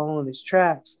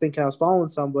 thinking I was following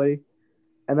somebody.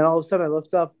 And then all of a sudden I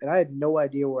looked up, and I had no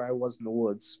idea where I was in the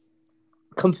woods.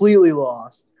 Completely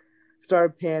lost.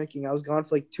 Started panicking. I was gone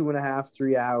for like 2.5,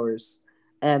 3 hours.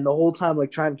 And the whole time,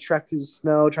 like trying to trek through the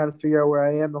snow, trying to figure out where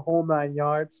I am, the whole 9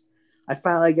 yards. I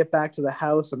finally get back to the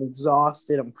house. I'm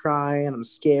exhausted. I'm crying. I'm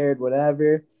scared,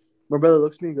 whatever. My brother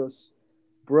looks at me and goes,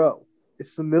 bro,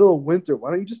 it's the middle of winter.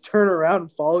 Why don't you just turn around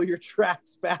and follow your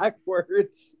tracks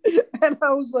backwards? And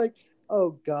I was like,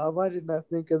 oh, God, why didn't I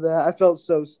think of that? I felt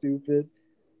so stupid.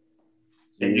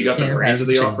 And you got the brains of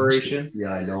the operation?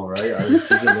 Yeah, I know, right? I was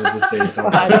just about to say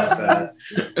something about that.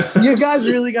 You guys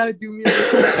really got to do me like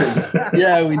that.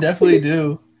 Yeah, we definitely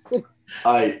do.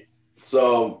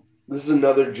 So this is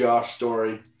another Josh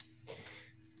story.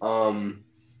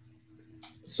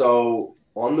 So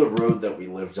on the road that we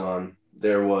lived on,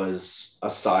 there was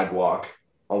a sidewalk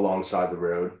alongside the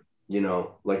road,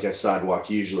 like a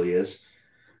sidewalk usually is.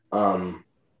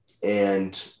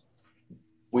 And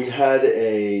we had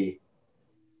a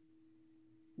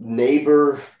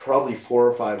neighbor probably 4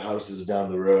 or 5 houses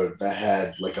down the road that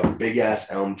had like a big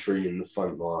ass elm tree in the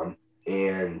front lawn,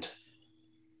 and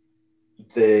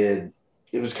it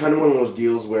was kind of one of those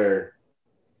deals where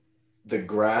the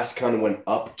grass kind of went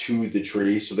up to the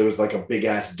tree, so there was like a big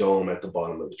ass dome at the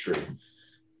bottom of the tree,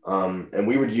 and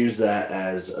we would use that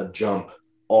as a jump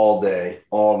all day,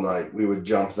 all night. We would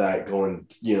jump that going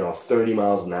 30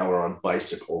 miles an hour on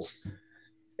bicycles.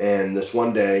 And this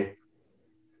one day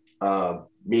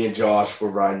me and Josh were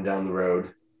riding down the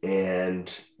road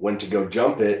and went to go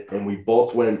jump it, and we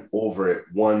both went over it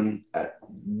one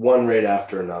right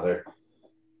after another.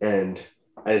 And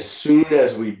as soon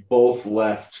as we both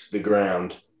left the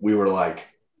ground, we were like,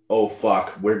 oh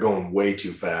fuck, we're going way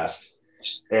too fast.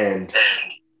 And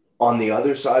on the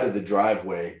other side of the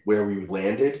driveway where we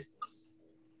landed,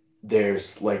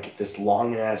 there's like this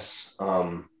long ass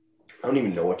I don't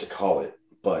even know what to call it,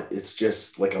 but it's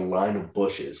just like a line of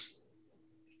bushes.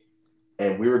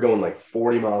 And we were going like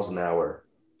 40 miles an hour,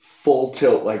 full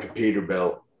tilt like a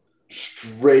Peterbilt,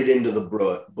 straight into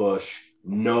the bush.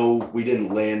 No, we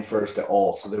didn't land first at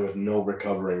all, so there was no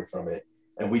recovering from it.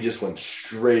 And we just went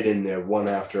straight in there, one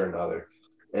after another.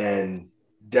 And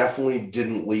definitely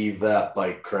didn't leave that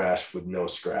bike crash with no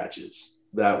scratches.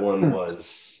 That one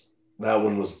was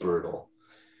brutal.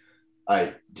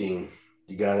 Dean,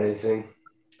 you got anything?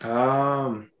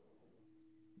 Yeah,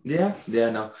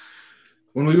 no.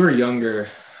 When we were younger,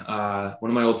 one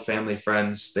of my old family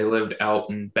friends, they lived out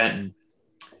in Benton,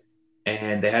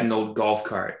 and they had an old golf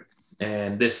cart.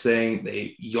 And this thing,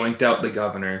 they yoinked out the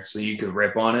governor so you could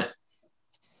rip on it.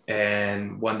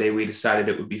 And one day we decided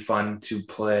it would be fun to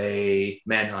play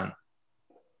manhunt.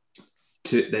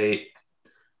 They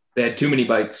had too many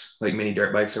bikes, like mini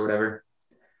dirt bikes or whatever.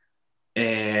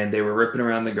 And they were ripping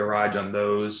around the garage on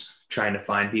those, trying to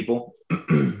find people.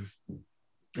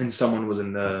 And someone was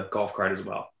in the golf cart as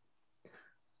well.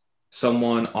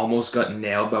 Someone almost got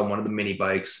nailed by one of the mini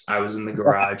bikes. I was in the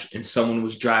garage, and someone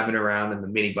was driving around in the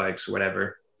mini bikes or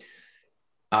whatever.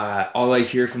 All I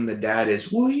hear from the dad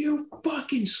is, will you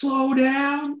fucking slow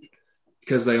down?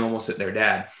 Because they almost hit their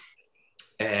dad.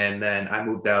 And then I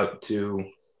moved out to,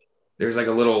 there's like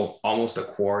a little, almost a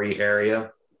quarry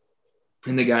area.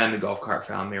 And the guy in the golf cart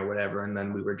found me or whatever. And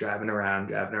then we were driving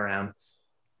around.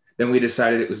 Then we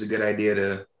decided it was a good idea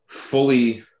to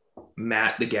fully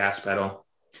mat the gas pedal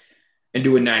and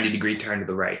do a 90-degree turn to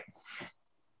the right.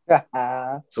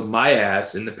 So my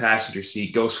ass in the passenger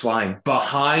seat goes flying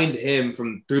behind him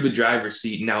through the driver's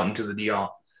seat and out into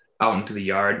the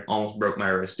yard. Almost broke my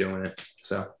wrist doing it.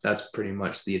 So that's pretty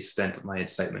much the extent of my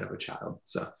excitement of a child.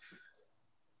 So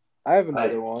I have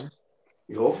another one.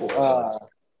 Go for it.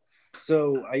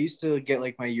 So I used to get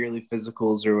like my yearly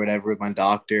physicals or whatever with my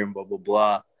doctor and blah, blah,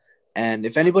 blah. And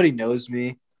if anybody knows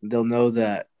me, they'll know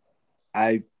that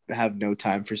I have no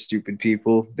time for stupid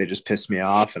people. They just piss me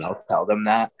off, and I'll tell them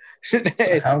that. So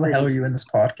how the hell are you in this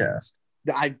podcast?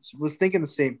 I was thinking the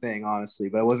same thing, honestly,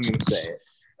 but I wasn't going to say it.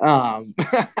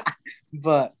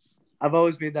 But I've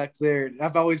always made that clear.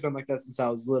 I've always been like that since I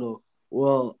was little.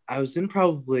 Well, I was in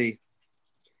probably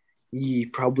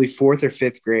fourth or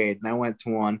fifth grade, and I went to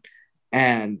one,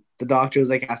 and the doctor was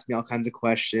like asking me all kinds of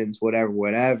questions,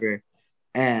 whatever.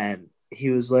 And he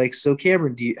was like, "So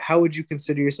Cameron, how would you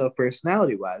consider yourself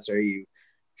personality wise? Are you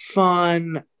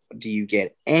fun? Do you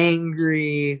get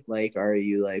angry? Like, are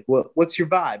you like what's your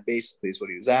vibe?" Basically, is what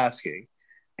he was asking.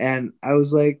 And I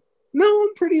was like, "No,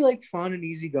 I'm pretty like fun and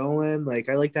easygoing. Like,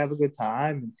 I like to have a good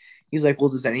time." And he's like, "Well,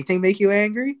 does anything make you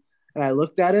angry?" And I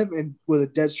looked at him and with a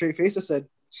dead straight face, I said,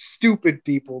 "Stupid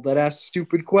people that ask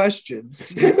stupid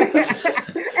questions."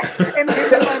 And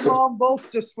him and my mom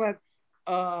both just went,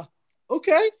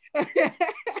 okay.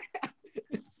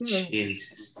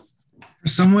 Jesus. For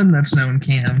someone that's known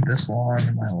Cam this long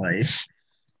in my life,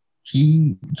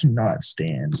 he cannot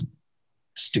stand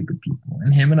stupid people.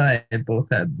 And him and I both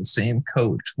had the same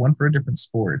coach, one for different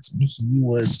sports, and he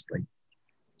was like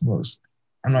most,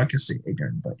 I'm not gonna say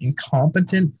ignorant, but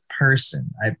incompetent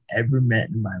person I've ever met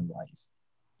in my life.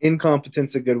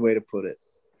 Incompetence, a good way to put it.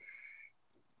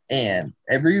 And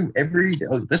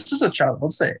this is a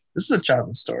childhood story.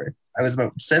 I was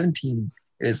about 17.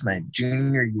 It was my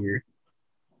junior year.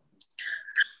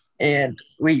 And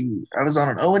I was on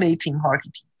an 0-18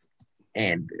 hockey team.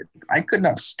 And I could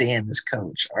not stand this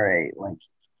coach. All right. Like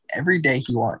every day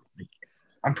he wanted,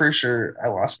 I'm pretty sure I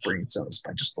lost brain cells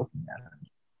by just looking at him.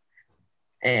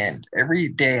 And every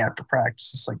day after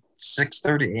practice, it's like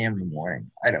 6:30 a.m. in the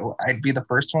morning. I'd be the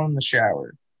first one in the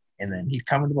shower. And then he'd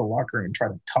come into the locker room and try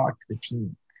to talk to the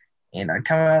team. And I'd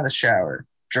come out of the shower,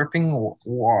 dripping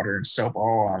water and soap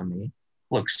all on me,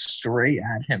 look straight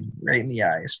at him, right in the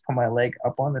eyes, put my leg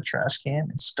up on the trash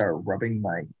can and start rubbing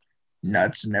my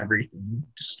nuts and everything.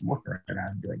 Just look around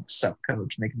and be like, "Sup,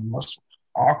 coach," making the most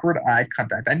awkward eye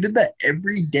contact. I did that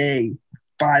every day,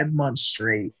 5 months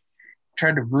straight.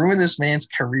 Tried to ruin this man's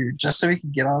career just so he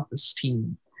could get off this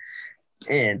team.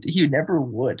 And he never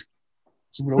would.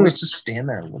 He would always just stand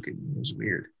there and look at me. It was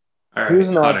weird. All right, He was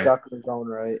an odd Hunter, duck in his own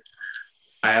right.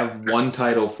 I have one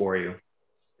title for you,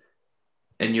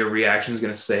 and your reaction is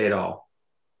going to say it all.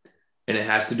 And it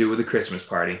has to do with the Christmas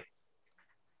party.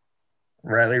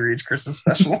 Riley Reed's Christmas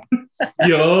special.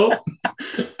 Yo.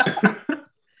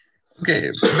 Okay,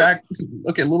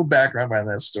 a little background behind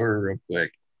that story real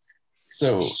quick.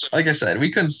 So, like I said,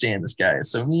 we couldn't stand this guy.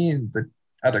 So me and the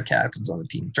other captains on the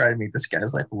team tried to make this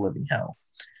guy's life a living hell.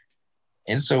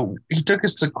 And so he took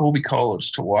us to Colby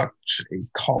College to watch a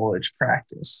college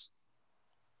practice.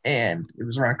 And it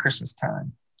was around Christmas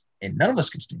time. And none of us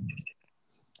could stand him.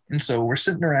 And so we're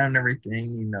sitting around and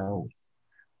everything, you know.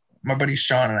 My buddy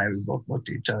Sean and I, we both looked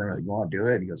at each other and like, "You want to do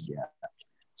it?" And he goes, "Yeah."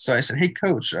 So I said, "Hey,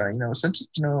 coach, since,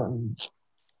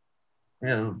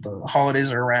 the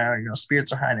holidays are around,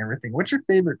 spirits are high and everything, what's your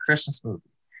favorite Christmas movie?"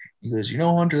 He goes,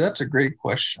 "Hunter, that's a great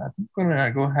question. I think I'm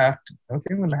going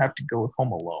to have to go with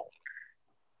Home Alone."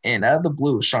 And out of the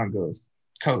blue, Sean goes,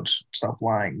 "Coach, stop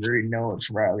lying. You already know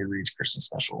it's Riley Reed's Christmas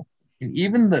special." And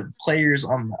even the players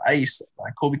on the ice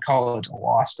at Colby College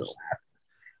lost it laughing.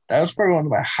 That was probably one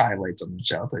of my highlights of my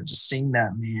childhood, just seeing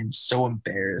that man so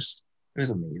embarrassed. It was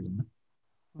amazing.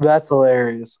 That's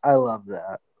hilarious. I love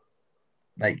that.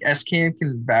 Like, SKM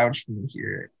can vouch for me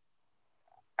here.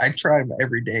 I try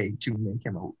every day to make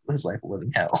his life a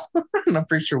living hell. And I'm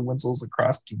pretty sure Winslow's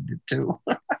lacrosse team did too.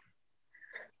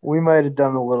 We might have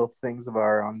done a little things of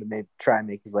our own to maybe try and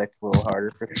make his life a little harder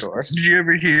for sure. Did you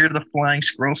ever hear the flying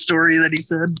squirrel story that he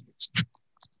said?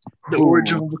 The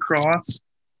origin of lacrosse?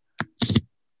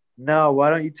 No, why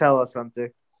don't you tell us,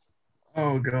 Hunter?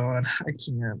 Oh, God. I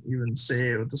can't even say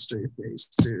it with a straight face,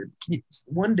 dude.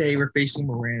 One day we're facing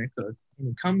Miranda Cook, and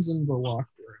he comes into the locker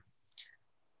room,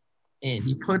 and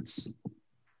he puts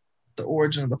the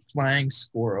origin of the flying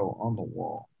squirrel on the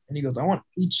wall. And he goes, "I want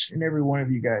each and every one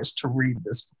of you guys to read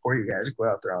this before you guys go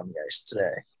out there on the ice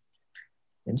today."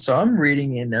 And so I'm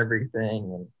reading in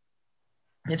everything, and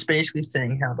it's basically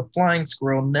saying how the flying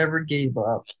squirrel never gave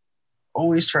up,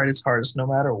 always tried his hardest no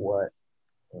matter what,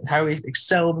 and how he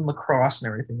excelled in lacrosse and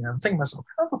everything. And I'm thinking to myself,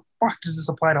 how the fuck does this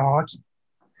apply to hockey?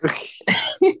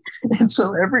 And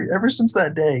so ever since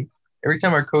that day, every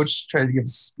time our coach tried to give a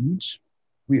speech,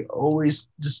 we always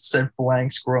just said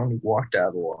flying squirrel, and he walked out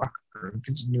of the locker room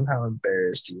because he knew how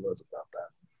embarrassed he was about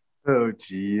that. Oh,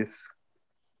 jeez.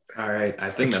 All right.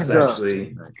 I think that's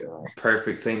actually a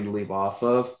perfect thing to leave off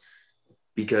of,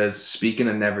 because speaking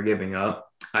of never giving up,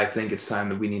 I think it's time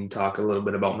that we need to talk a little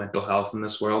bit about mental health in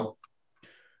this world.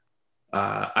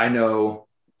 I know,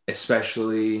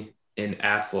 especially in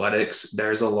athletics,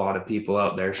 there's a lot of people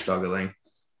out there struggling.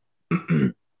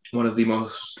 One of the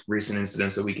most recent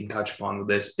incidents that we can touch upon with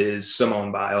this is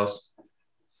Simone Biles.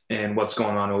 and what's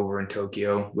going on over in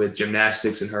Tokyo with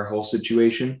gymnastics and her whole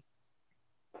situation.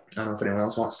 I don't know if anyone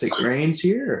else wants to take reins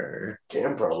here. Or...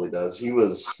 Cam probably does. He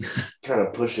was kind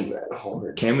of pushing that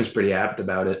hard. Cam was pretty apt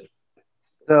about it.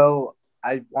 So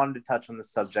I wanted to touch on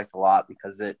this subject a lot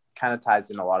because it kind of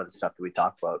ties in a lot of the stuff that we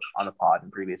talked about on the pod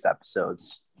in previous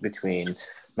episodes between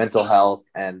mental health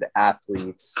and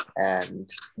athletes and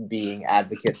being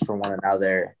advocates for one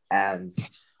another and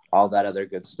all that other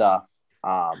good stuff.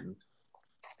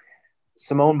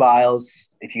 Simone Biles,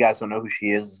 if you guys don't know who she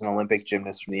is an Olympic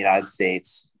gymnast from the United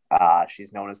States.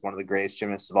 She's known as one of the greatest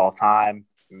gymnasts of all time.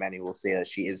 Many will say that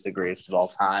she is the greatest of all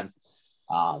time.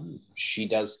 She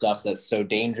does stuff that's so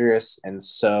dangerous and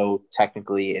so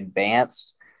technically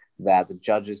advanced that the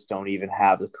judges don't even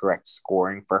have the correct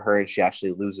scoring for her, and she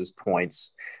actually loses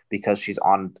points because she's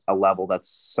on a level that's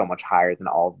so much higher than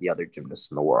all of the other gymnasts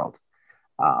in the world.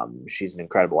 She's an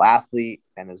incredible athlete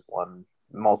and has won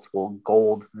multiple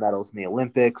gold medals in the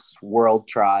Olympics, world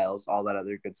trials, all that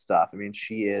other good stuff. I mean,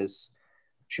 she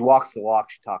walks the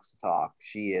walk, she talks the talk.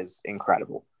 She is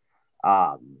incredible.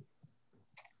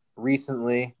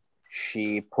 Recently,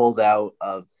 she pulled out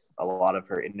of a lot of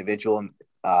her individual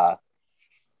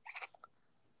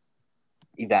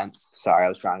events. Sorry, I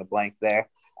was drawing a blank there,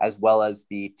 as well as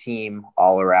the team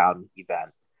all-around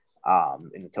event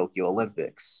in the Tokyo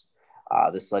Olympics.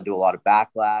 This led to a lot of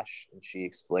backlash, and she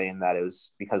explained that it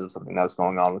was because of something that was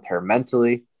going on with her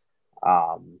mentally.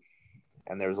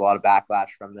 And there was a lot of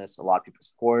backlash from this. A lot of people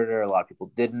supported her. A lot of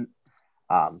people didn't.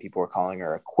 People were calling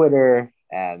her a quitter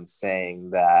and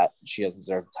saying that she doesn't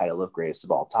deserve the title of greatest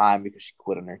of all time because she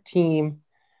quit on her team.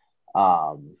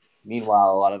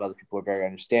 Meanwhile, a lot of other people were very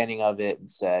understanding of it and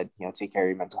said, take care of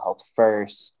your mental health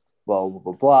first, blah, blah,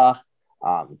 blah,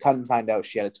 blah. Come to find out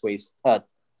she had a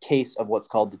case of what's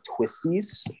called the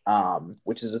twisties,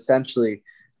 which is essentially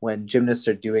when gymnasts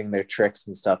are doing their tricks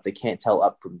and stuff, they can't tell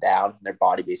up from down. Their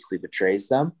body basically betrays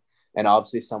them. And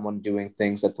obviously someone doing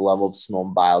things at the level of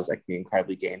Simone Biles, that can be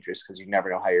incredibly dangerous because you never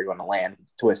know how you're going to land with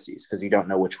the twisties because you don't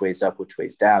know which way's up, which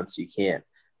way's down. So you can't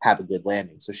have a good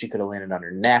landing. So she could have landed on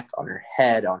her neck, on her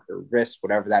head, on her wrist,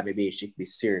 whatever that may be. She could be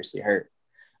seriously hurt.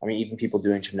 I mean, even people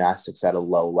doing gymnastics at a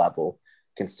low level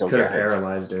can still Could get have hurt.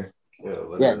 Paralyzed her.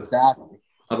 Yeah, exactly.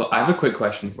 Although I have a quick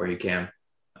question for you, Cam.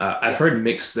 I've heard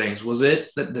mixed things. Was it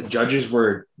that the judges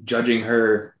were judging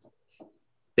her?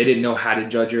 They didn't know how to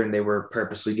judge her and they were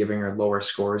purposely giving her lower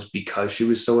scores because she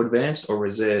was so advanced? Or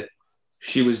was it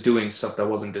she was doing stuff that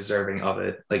wasn't deserving of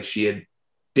it? Like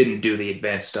didn't do the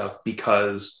advanced stuff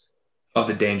because of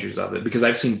the dangers of it? Because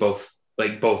I've seen both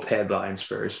headlines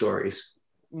for her stories.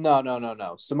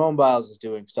 No. Simone Biles is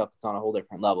doing stuff that's on a whole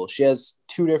different level. She has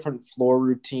 2 different floor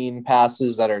routine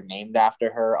passes that are named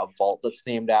after her, a vault that's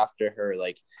named after her.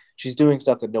 Like, she's doing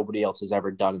stuff that nobody else has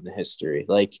ever done in the history.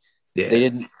 Like, They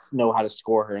didn't know how to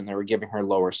score her, and they were giving her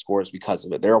lower scores because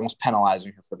of it. They're almost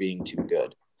penalizing her for being too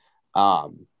good.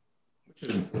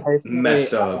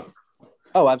 Messed up.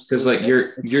 Oh, absolutely.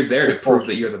 Because you're there to prove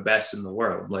that you're the best in the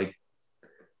world. Like,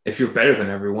 if you're better than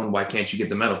everyone, why can't you get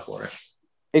the medal for it?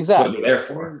 Exactly. That's what you're there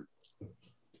for.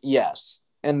 Yes.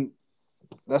 And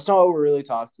that's not what we're really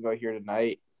talking about here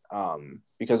tonight,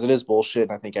 because it is bullshit,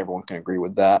 and I think everyone can agree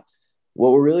with that.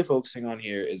 What we're really focusing on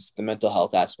here is the mental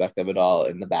health aspect of it all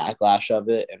and the backlash of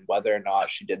it and whether or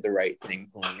not she did the right thing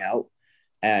pulling out.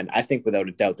 And I think without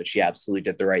a doubt that she absolutely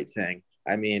did the right thing.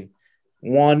 I mean,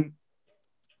 one,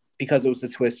 because it was the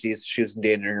twisties, she was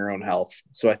endangering her own health.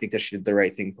 So I think that she did the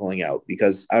right thing pulling out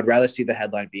because I would rather see the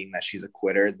headline being that she's a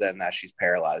quitter than that she's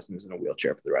paralyzed and is in a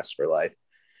wheelchair for the rest of her life.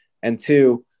 And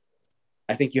 2,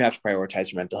 I think you have to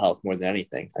prioritize your mental health more than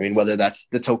anything. I mean, whether that's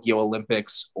the Tokyo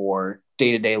Olympics or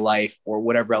day-to-day life or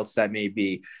whatever else that may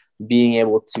be, being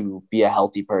able to be a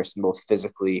healthy person, both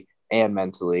physically and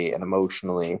mentally and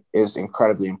emotionally, is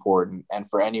incredibly important. And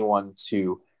for anyone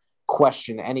to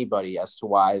question anybody as to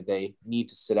why they need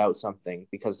to sit out something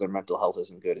because their mental health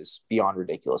isn't good is beyond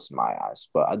ridiculous in my eyes.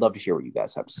 But I'd love to hear what you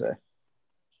guys have to say.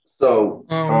 So,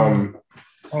 oh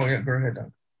yeah, go ahead,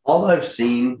 Doug. All I've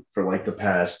seen for like the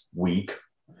past week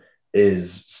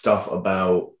is stuff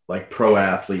about like pro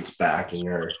athletes backing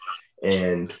her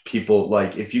and people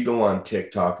like if you go on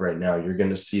TikTok right now, you're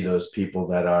going to see those people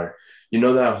that are,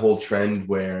 that whole trend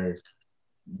where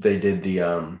they did the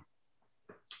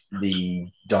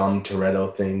Dom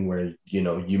Toretto thing where,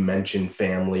 you mention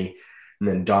family and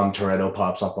then Dom Toretto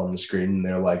pops up on the screen and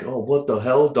they're like, oh, what the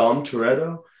hell, Dom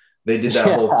Toretto? They did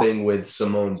that whole thing with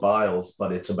Simone Biles,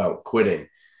 but it's about quitting.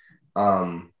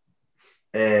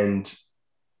 And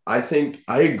I think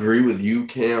I agree with you,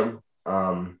 Cam.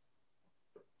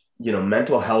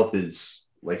 Mental health is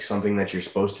like something that you're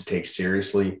supposed to take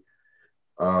seriously.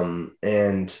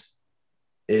 And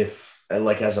if,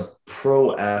 like, as a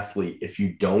pro athlete, if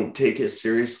you don't take it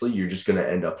seriously, you're just going to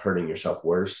end up hurting yourself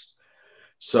worse.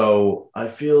 So I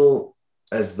feel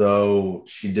as though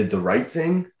she did the right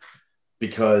thing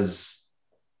because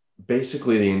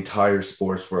basically the entire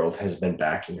sports world has been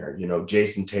backing her. You know,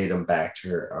 Jason Tatum backed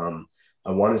her.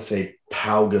 I want to say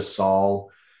Pau Gasol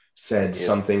said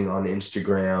something on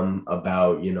Instagram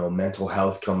about, you know, mental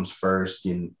health comes first.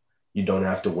 You don't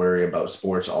have to worry about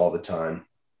sports all the time.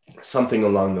 Something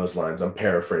along those lines. I'm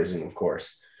paraphrasing, of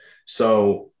course.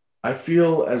 So I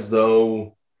feel as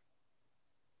though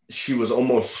she was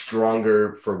almost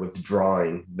stronger for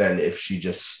withdrawing than if she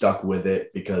just stuck with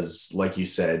it because, like you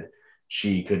said,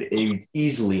 she could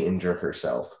easily injure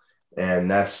herself.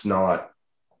 And that's not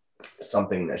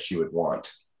something that she would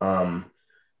want.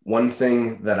 One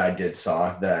thing that I did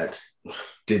saw,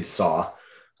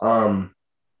 um,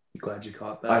 Glad you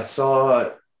caught that. I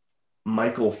saw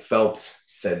Michael Phelps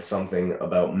said something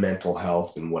about mental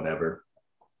health and whatever.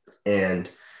 And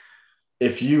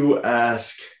if you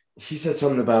ask, he said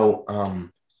something about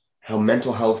how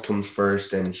mental health comes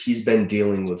first, and he's been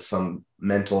dealing with some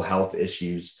mental health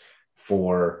issues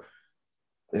for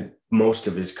most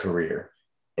of his career.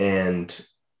 And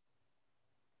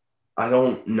I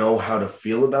don't know how to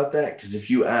feel about that because if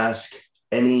you ask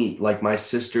any, like my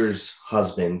sister's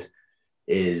husband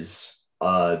is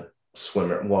a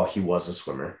swimmer. Well, he was a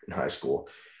swimmer in high school.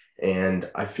 And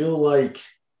I feel like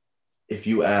if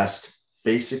you asked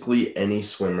basically any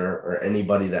swimmer or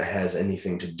anybody that has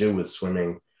anything to do with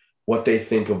swimming what they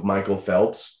think of Michael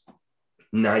Phelps,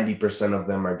 90% of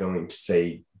them are going to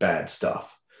say bad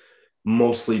stuff,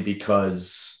 mostly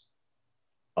because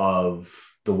of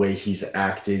the way he's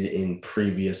acted in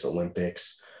previous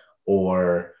Olympics,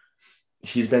 or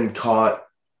he's been caught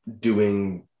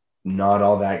doing not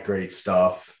all that great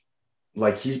stuff.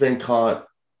 Like he's been caught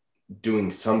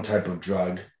doing some type of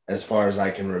drug as far as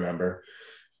I can remember.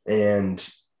 And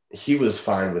he was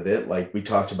fine with it. Like we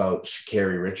talked about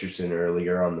Sha'Carri Richardson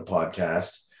earlier on the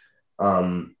podcast.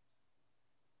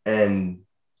 And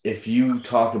if you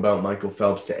talk about Michael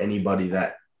Phelps to anybody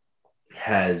that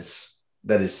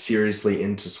is seriously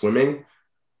into swimming,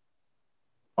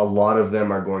 a lot of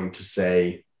them are going to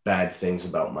say bad things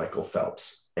about Michael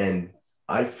Phelps. And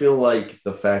I feel like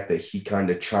the fact that he kind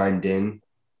of chimed in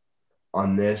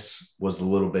on this was a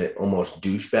little bit almost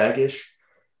douchebaggish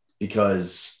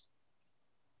because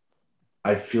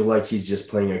I feel like he's just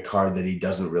playing a card that he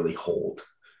doesn't really hold.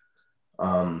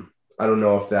 I don't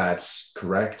know if that's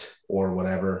correct or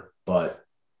whatever, but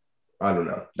I don't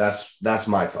know. That's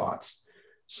my thoughts.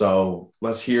 So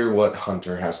let's hear what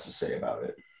Hunter has to say about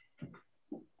it.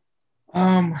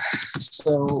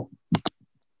 So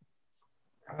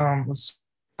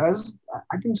as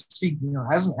I can speak,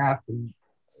 as an athlete,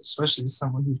 especially as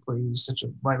someone who plays such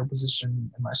a vital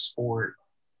position in my sport,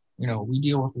 we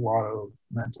deal with a lot of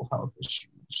mental health issues.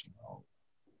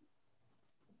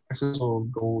 Our physical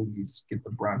goalies get the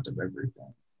brunt of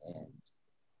everything, and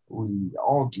we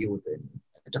all deal with it in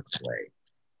a different way.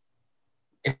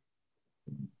 If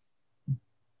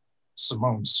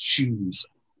Simone's shoes,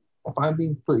 if I'm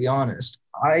being completely honest,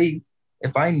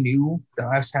 if I knew that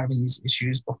I was having these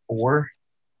issues before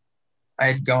I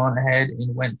had gone ahead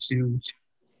and went to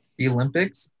the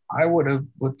Olympics, I would have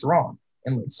withdrawn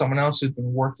and let someone else who's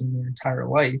been working their entire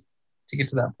life to get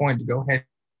to that point to go ahead and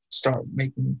start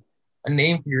making a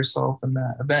name for yourself in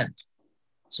that event.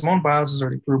 Simone Biles has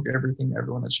already proved everything to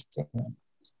everyone that she can.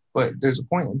 But there's a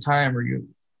point in time where you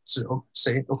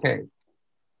say, okay,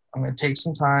 I'm going to take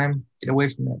some time, get away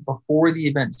from it before the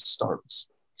event starts,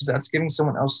 because that's giving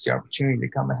someone else the opportunity to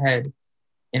come ahead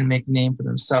and make a name for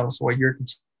themselves while you're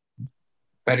continuing to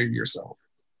better yourself.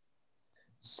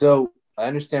 So I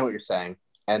understand what you're saying,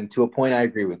 and to a point, I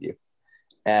agree with you.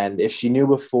 And if she knew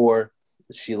before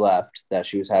she left that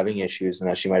she was having issues and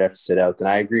that she might have to sit out, then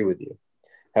I agree with you.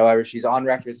 However, she's on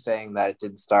record saying that it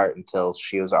didn't start until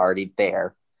she was already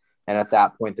there. And at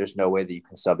that point, there's no way that you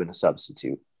can sub in a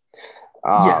substitute.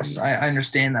 Yes, I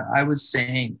understand that. I was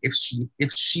saying if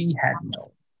she had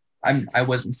known. I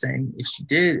wasn't saying if she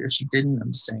did, if she didn't.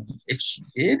 I'm saying if she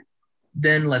did,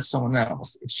 then let someone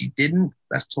else. If she didn't,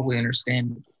 that's totally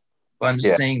understandable. But I'm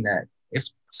just saying that if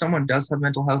someone does have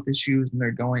mental health issues and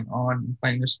they're going on and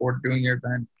playing their sport or doing their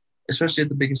event, especially at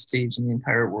the biggest stage in the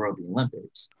entire world, the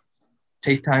Olympics,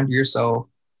 take time to yourself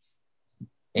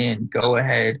and go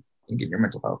ahead and get your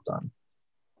mental health done.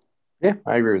 Yeah,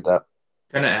 I agree with that.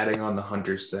 Kind of adding on the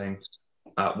Hunters thing,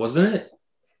 wasn't it?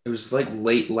 It was like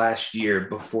late last year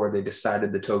before they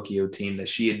decided the Tokyo team that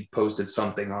she had posted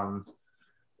something on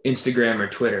Instagram or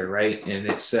Twitter, right? And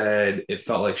it said it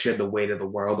felt like she had the weight of the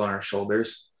world on her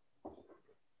shoulders.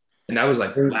 And that was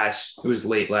like it was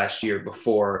late last year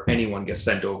before anyone gets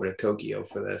sent over to Tokyo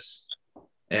for this.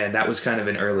 And that was kind of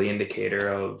an early indicator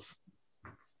of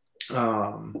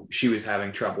she was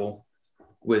having trouble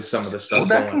with some of the Well, stuff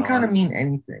that going can kind of on. mean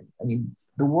anything. I mean,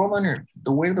 the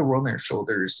weight of the world on your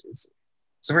shoulders is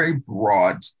it's a very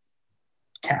broad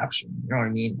caption. You know what I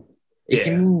mean? It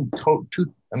can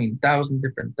mean thousand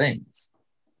different things.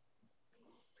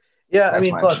 Yeah, I That's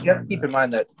mean, my plus you have to opinion keep on in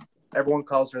mind that everyone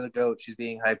calls her the GOAT. She's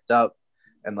being hyped up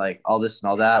and like all this and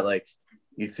all that. Like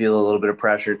you'd feel a little bit of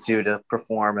pressure too to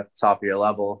perform at the top of your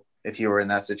level if you were in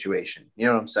that situation. You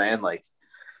know what I'm saying? Like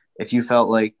if you felt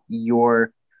like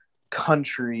your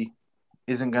country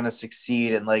isn't going to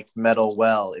succeed and like medal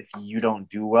well if you don't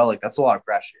do well, like that's a lot of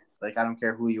pressure. Like I don't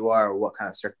care who you are or what kind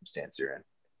of circumstance you're in.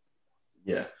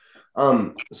 Yeah.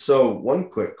 So one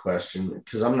quick question,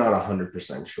 because I'm not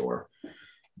 100% sure,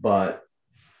 but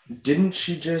didn't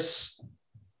she just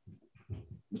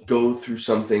go through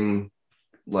something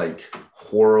like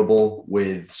horrible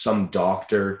with some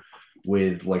doctor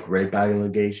with like rape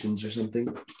allegations or something?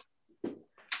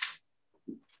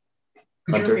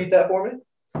 Could you repeat that for me?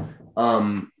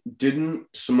 Didn't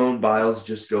Simone Biles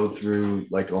just go through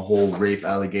like a whole rape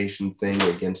allegation thing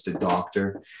against a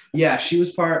doctor? Yeah, she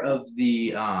was part of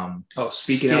the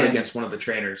Speaking out against one of the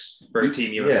trainers for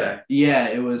Team USA. Yeah,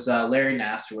 it was Larry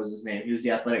Nassar was his name. He was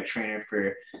the athletic trainer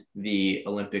for the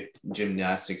Olympic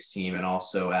gymnastics team and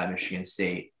also at Michigan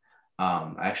State.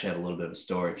 I actually have a little bit of a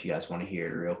story if you guys want to hear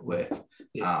it real quick.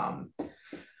 Yeah.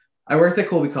 I worked at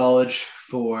Colby College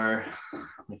for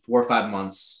like 4 or 5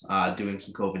 months doing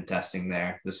some COVID testing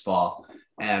there this fall.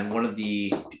 And one of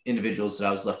the individuals that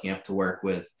I was lucky enough to work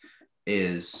with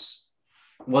was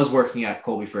working at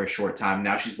Colby for a short time.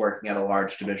 Now she's working at a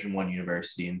large Division I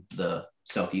university in the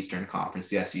Southeastern Conference,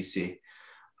 the SEC.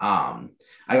 I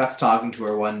got to talking to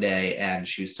her one day and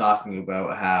she was talking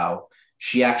about how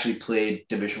she actually played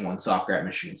Division I soccer at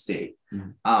Michigan State.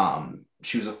 Mm-hmm.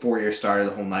 She was a 4-year starter,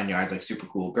 the whole 9 yards, like super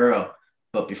cool girl.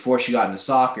 But before she got into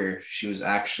soccer, she was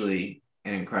actually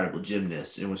an incredible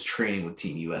gymnast and was training with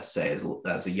Team USA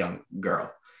as a young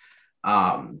girl.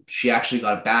 She actually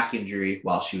got a back injury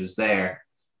while she was there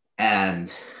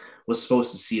and was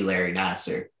supposed to see Larry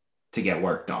Nassar to get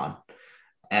worked on.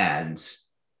 And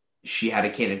she had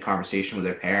a candid conversation with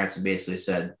her parents and basically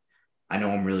said, I know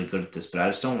I'm really good at this, but I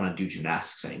just don't want to do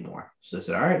gymnastics anymore. So they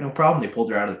said, all right, no problem. They pulled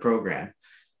her out of the program.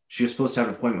 She was supposed to have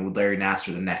an appointment with Larry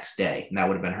Nassar the next day. And that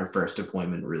would have been her first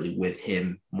appointment really with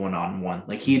him one-on-one.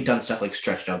 Like he had done stuff like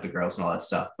stretched out the girls and all that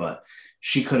stuff, but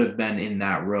she could have been in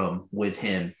that room with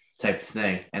him type of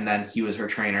thing. And then he was her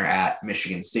trainer at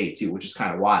Michigan State too, which is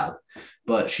kind of wild.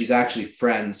 But she's actually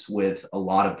friends with a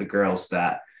lot of the girls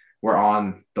that were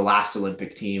on the last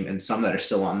Olympic team and some that are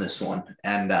still on this one.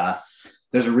 And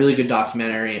there's a really good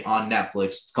documentary on Netflix.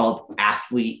 It's called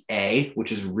Athlete A,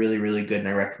 which is really, really good. And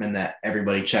I recommend that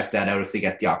everybody check that out if they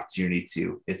get the opportunity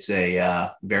to. It's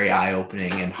a very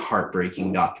eye-opening and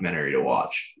heartbreaking documentary to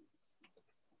watch.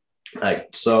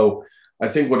 So I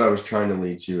think what I was trying to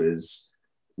lead to is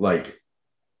like,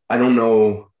 I don't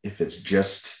know if it's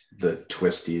just the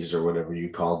twisties or whatever you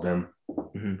called them.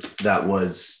 Mm-hmm. That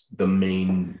was the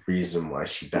main reason why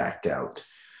she backed out,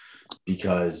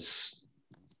 because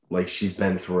like she's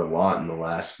been through a lot in the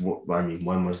last, I mean,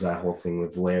 when was that whole thing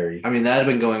with Larry? I mean, that had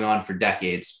been going on for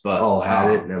decades, but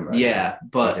had it? Never mind. Yeah,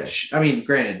 but okay. I mean,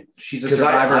 granted, she's a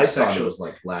survivor of sexual. I thought it was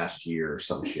like last year or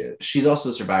some shit. She's also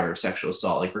a survivor of sexual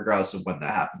assault. Like regardless of when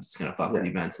that happens, it's gonna fuck with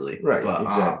you mentally. Right. But,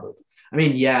 exactly. I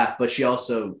mean, yeah, but she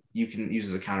also, you can use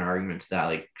as a counter argument to that.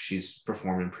 Like she's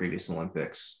performed in previous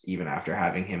Olympics, even after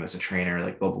having him as a trainer,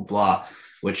 like blah, blah, blah,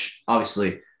 which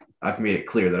obviously I've made it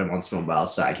clear that I'm on Simone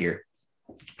Biles' side here.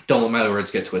 Don't let my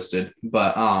words get twisted,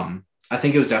 but I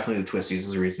think it was definitely the twisties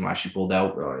is the reason why she pulled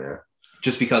out. Oh yeah,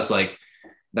 just because like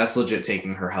that's legit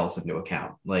taking her health into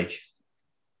account. Like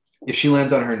if she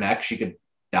lands on her neck, she could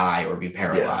die or be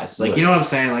paralyzed. Yeah, like you know what I'm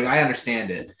saying? Like I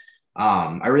understand it.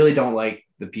 I really don't like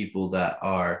the people that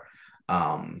are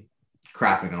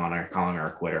crapping on her, calling her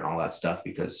a quitter and all that stuff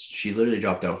because she literally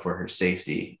dropped out for her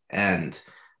safety and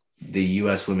the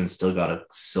U.S. women still got a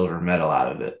silver medal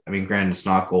out of it. I mean, granted, it's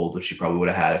not gold, which she probably would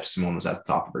have had if Simone was at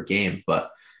the top of her game, but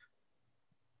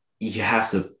you have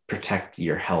to protect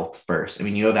your health first. I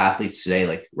mean, you have athletes today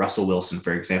like Russell Wilson,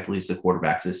 for example. He's the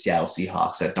quarterback for the Seattle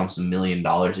Seahawks that dumps $1 million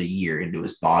a year into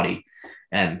his body,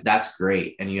 and that's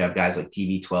great. And you have guys like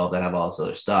TB12 that have all this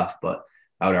other stuff, but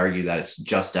I would argue that it's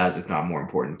just as, if not more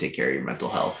important, to take care of your mental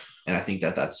health. And I think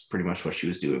that that's pretty much what she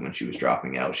was doing when she was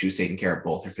dropping out. She was taking care of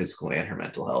both her physical and her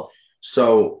mental health.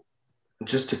 So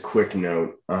just a quick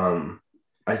note.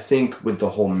 I think with the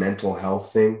whole mental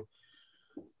health thing,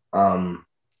 um,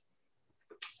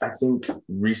 I think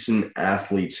recent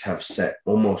athletes have set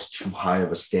almost too high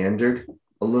of a standard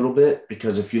a little bit,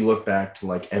 because if you look back to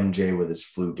like MJ with his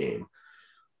flu game,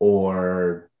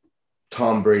 or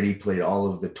Tom Brady played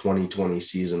all of the 2020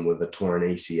 season with a torn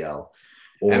ACL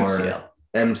or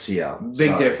MCL.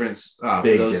 Big sorry. difference for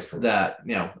Big those difference. that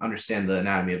understand the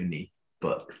anatomy of a knee.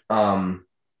 But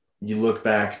you look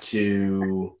back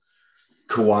to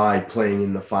Kawhi playing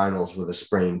in the finals with a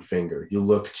sprained finger. You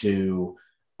look to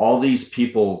all these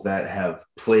people that have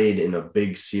played in a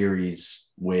big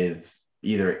series with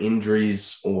either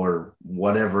injuries or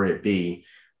whatever it be.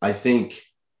 I think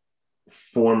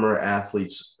former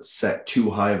athletes set too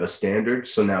high of a standard.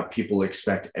 So now people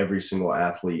expect every single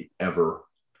athlete ever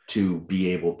to be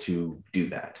able to do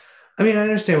that. I mean, I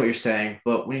understand what you're saying,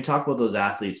 but when you talk about those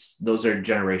athletes, those are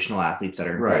generational athletes that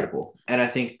are incredible. Right. And I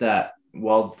think that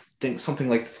something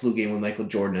like the flu game with Michael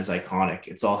Jordan is iconic,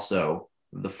 it's also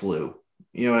the flu.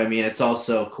 You know what I mean? It's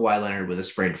also Kawhi Leonard with a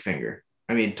sprained finger.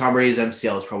 I mean, Tom Brady's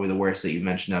MCL is probably the worst that you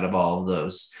mentioned out of all of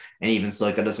those. And even so,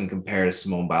 like, that doesn't compare to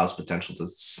Simone Biles' potential to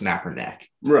snap her neck.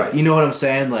 Right. You know what I'm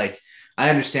saying? Like, I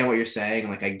understand what you're saying.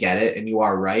 Like, I get it. And you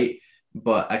are right.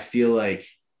 But I feel like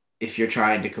if you're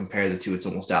trying to compare the two, it's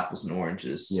almost apples and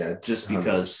oranges. Yeah. Just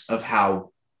because of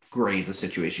how grave the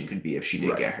situation could be if she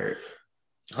did get hurt.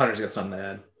 Hunter's got something to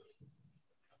add.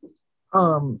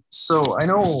 So I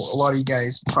know a lot of you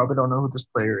guys probably don't know who this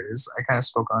player is. I kind of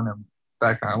spoke on him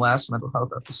back in our last mental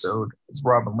health episode. It's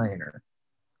Robin Lehner.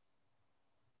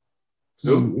 He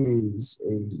is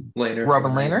a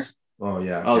Robin Lehner. Oh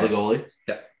yeah. Okay. Oh, the goalie.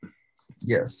 Yeah.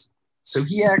 Yes. So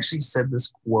he actually said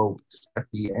this quote at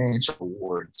the NHL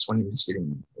Awards when he was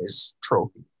getting his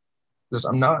trophy. He goes,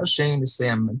 "I'm not ashamed to say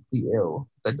I'm mentally ill.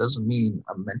 That doesn't mean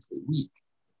I'm mentally weak."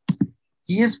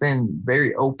 He has been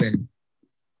very open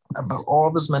about all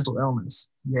of his mental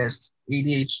illness. He has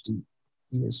ADHD.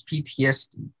 He has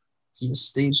PTSD. He has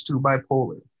stage 2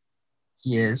 bipolar.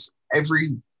 He has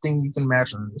everything you can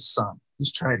imagine under the sun.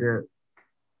 He's tried to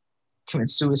commit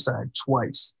suicide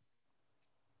twice.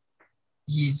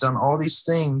 He's done all these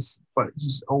things, but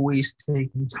he's always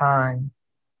taking time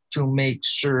to make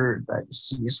sure that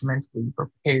he is mentally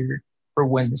prepared for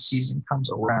when the season comes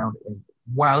around and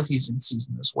while he's in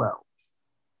season as well.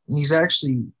 And he's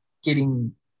actually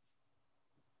getting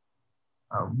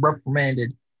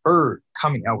reprimanded for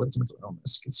coming out with his mental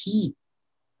illness because he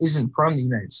isn't from the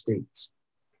United States.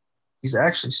 He's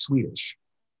actually Swedish.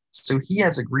 So he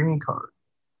has a green card.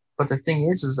 But the thing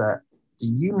is that the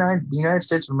United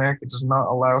States of America does not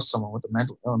allow someone with a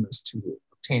mental illness to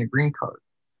obtain a green card.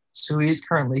 So he is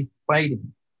currently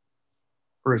fighting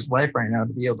for his life right now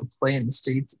to be able to play in the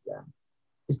States again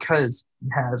because he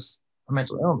has a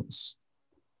mental illness.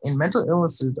 And mental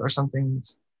illnesses are something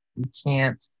we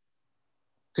can't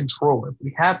control. If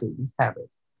we have it, we have it.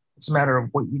 It's a matter of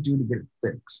what you do to get it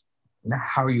fixed and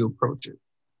how you approach it.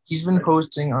 He's been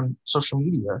posting on social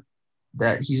media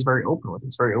that he's very open with.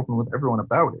 He's very open with everyone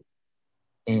about it.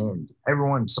 And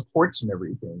everyone supports him and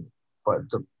everything. But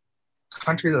the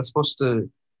country that's supposed to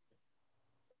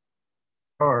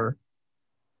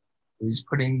is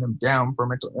putting them down for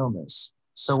mental illness.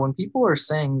 So when people are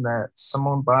saying that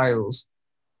Simone Biles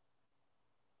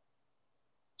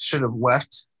should have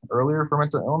left earlier for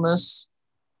mental illness,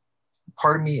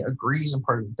 part of me agrees and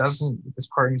part of me doesn't, because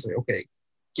part of me is like, okay,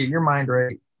 get your mind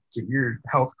right, get your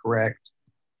health correct.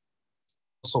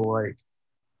 Also, like,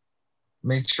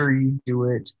 make sure you do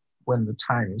it when the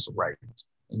time is right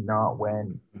and not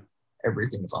when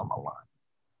everything is on the line.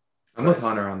 I'm with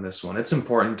Hunter on this one. It's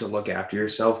important to look after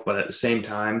yourself, but at the same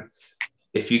time,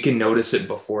 if you can notice it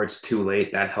before it's too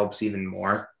late, that helps even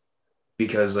more.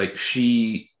 Because like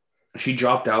she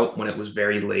dropped out when it was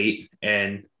very late,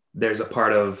 and there's a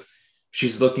part of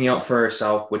she's looking out for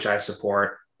herself, which I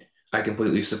support. I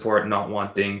completely support not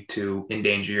wanting to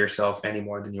endanger yourself any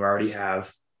more than you already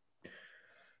have.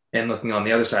 And looking on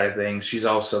the other side of things, she's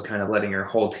also kind of letting her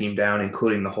whole team down,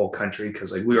 including the whole country,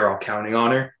 because like we were all counting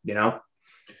on her, you know.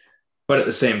 But at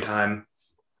the same time,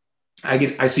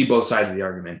 I see both sides of the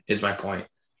argument, is my point.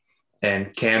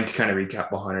 And Cam, to kind of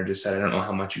recap what Hunter just said, I don't know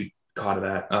how much you caught of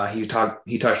that.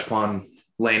 He touched upon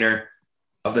Lehner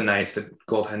of the Knights, the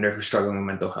goaltender who's struggling with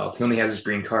mental health. He only has his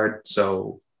green card.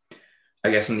 So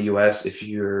I guess in the US, if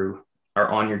you are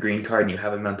on your green card and you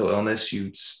have a mental illness,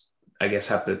 you, I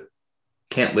guess,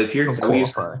 can't live here. You don't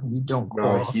qualify.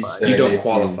 You don't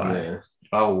qualify. Yeah.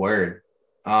 Oh, word.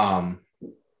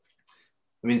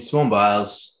 I mean, Simone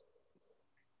Biles,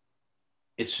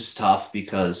 it's just tough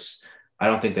because I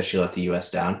don't think that she let the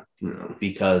U.S. down No.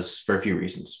 because for a few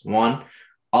reasons. One,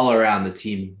 all around the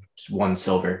team won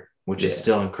silver, which is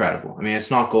still incredible. I mean,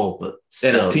 it's not gold, but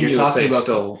still, Team you're USA talking about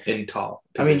still in top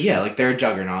I mean, position. yeah, like they're a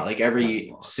juggernaut. Like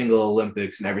every single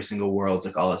Olympics and every single Worlds,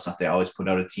 like all that stuff, they always put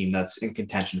out a team that's in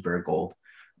contention for a gold.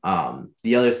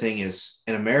 The other thing is,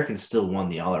 an American still won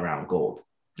the all-around gold.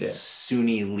 Yeah.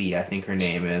 Suni Lee, I think her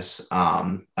name is.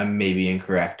 I may be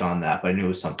incorrect on that, but I knew it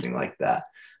was something like that.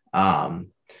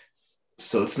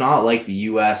 So it's not like the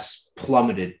U.S.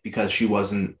 plummeted because she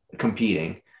wasn't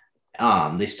competing.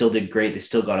 They still did great. They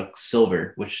still got a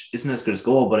silver, which isn't as good as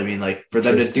gold, but I mean, like for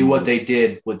them to do what they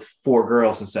did with 4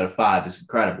 girls instead of 5 is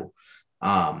incredible.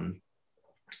 I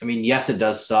mean, yes, it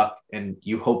does suck, and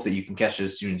you hope that you can catch it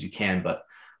as soon as you can, but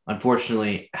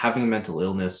unfortunately, having a mental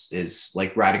illness is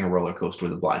like riding a roller coaster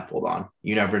with a blindfold on.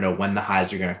 You never know when the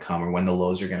highs are going to come or when the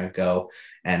lows are going to go,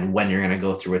 and when you're going to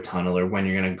go through a tunnel or when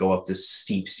you're going to go up this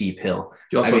steep, steep hill.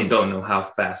 You also don't know how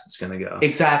fast it's going to go.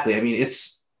 Exactly. I mean,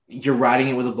 you're riding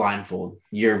it with a blindfold.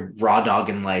 You're raw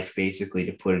dogging life, basically,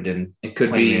 to put it in. It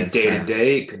could be day to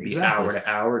day. It could be hour to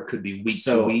hour. It could be week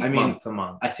to week, month to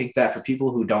month. I think that for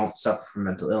people who don't suffer from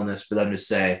mental illness, for them to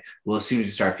say, well, as soon as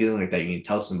you start feeling like that, you need to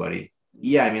tell somebody.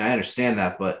 Yeah, I mean, I understand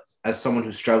that. But as someone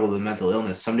who struggled with mental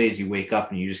illness, some days you wake up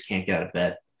and you just can't get out of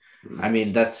bed. I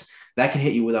mean, that can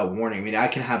hit you without warning. I mean, I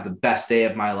can have the best day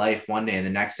of my life one day and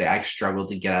the next day I struggle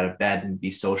to get out of bed and be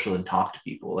social and talk to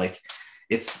people. Like,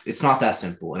 it's not that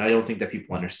simple. And I don't think that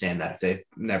people understand that if they've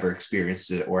never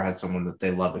experienced it or had someone that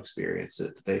they love experience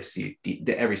it, that they see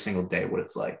every single day what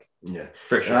it's like. Yeah,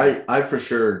 for sure. I for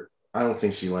sure, I don't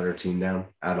think she let her team down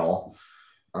at all.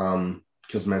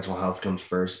 Because mental health comes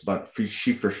first, but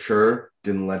she for sure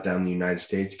didn't let down the United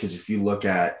States. Because if you look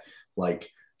at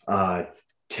like Cam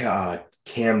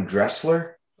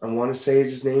Dressler, I want to say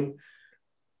is his name,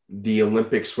 the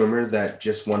Olympic swimmer that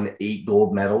just won 8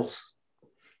 gold medals.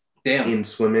 Damn. In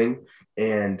swimming,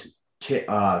 and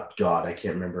God, I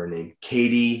can't remember her name.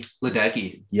 Katie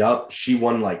Ledecky. Yep, she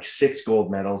won like 6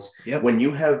 gold medals. Yep. When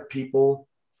you have people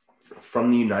from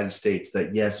the United States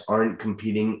that, yes, aren't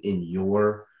competing in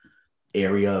your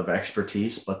area of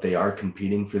expertise, but they are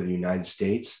competing for the United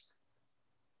States,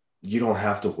 you don't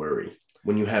have to worry.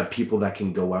 When you have people that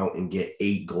can go out and get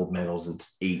 8 gold medals in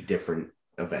 8 different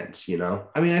events, you know?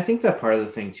 I mean, I think that part of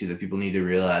the thing, too, that people need to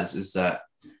realize is that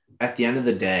at the end of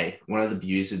the day, one of the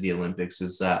beauties of the Olympics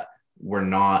is that we're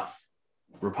not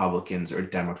Republicans or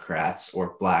Democrats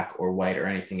or black or white or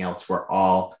anything else. We're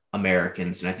all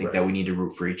Americans. And I think that we need to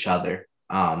root for each other.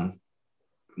 We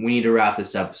need to wrap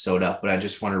this episode up, but I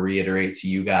just want to reiterate to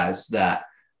you guys that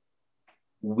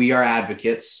we are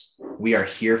advocates. We are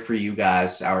here for you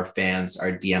guys, our fans.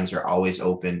 Our DMs are always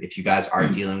open. If you guys are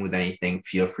dealing with anything,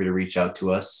 feel free to reach out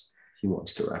to us. He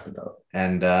wants to wrap it up.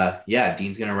 And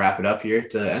Dean's going to wrap it up here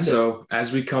to end it. So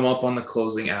as we come up on the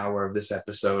closing hour of this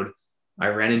episode, I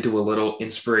ran into a little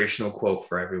inspirational quote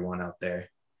for everyone out there.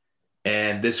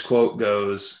 And this quote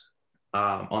goes,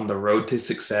 on the road to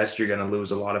success, you're going to lose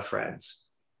a lot of friends.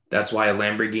 That's why a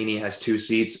Lamborghini has 2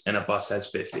 seats and a bus has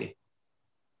 50.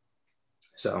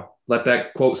 So let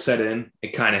that quote set in.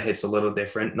 It kind of hits a little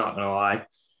different, not going to lie.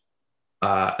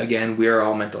 Again, we are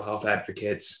all mental health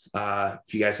advocates.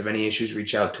 If you guys have any issues,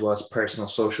 reach out to us. Personal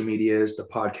social medias, the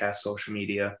podcast social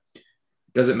media.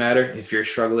 Doesn't matter. If you're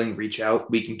struggling, reach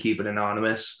out. We can keep it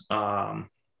anonymous. We're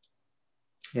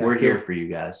here for you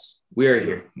guys. We are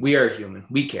here. We are human.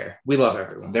 We care. We love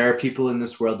everyone. There are people in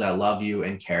this world that love you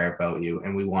and care about you,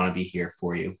 and we want to be here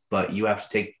for you. But you have to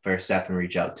take the first step and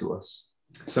reach out to us.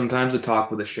 Sometimes a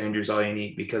talk with a stranger is all you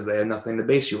need because they have nothing to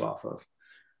base you off of.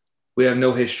 We have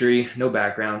no history, no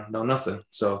background, no nothing.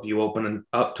 So if you open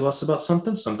up to us about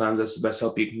something, sometimes that's the best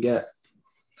help you can get.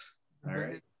 All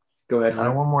right. Go ahead,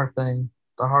 Hunter. One more thing.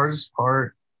 The hardest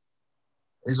part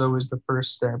is always the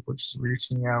first step, which is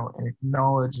reaching out and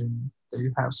acknowledging that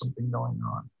you have something going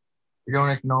on. If you don't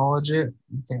acknowledge it,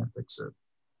 you can't fix it.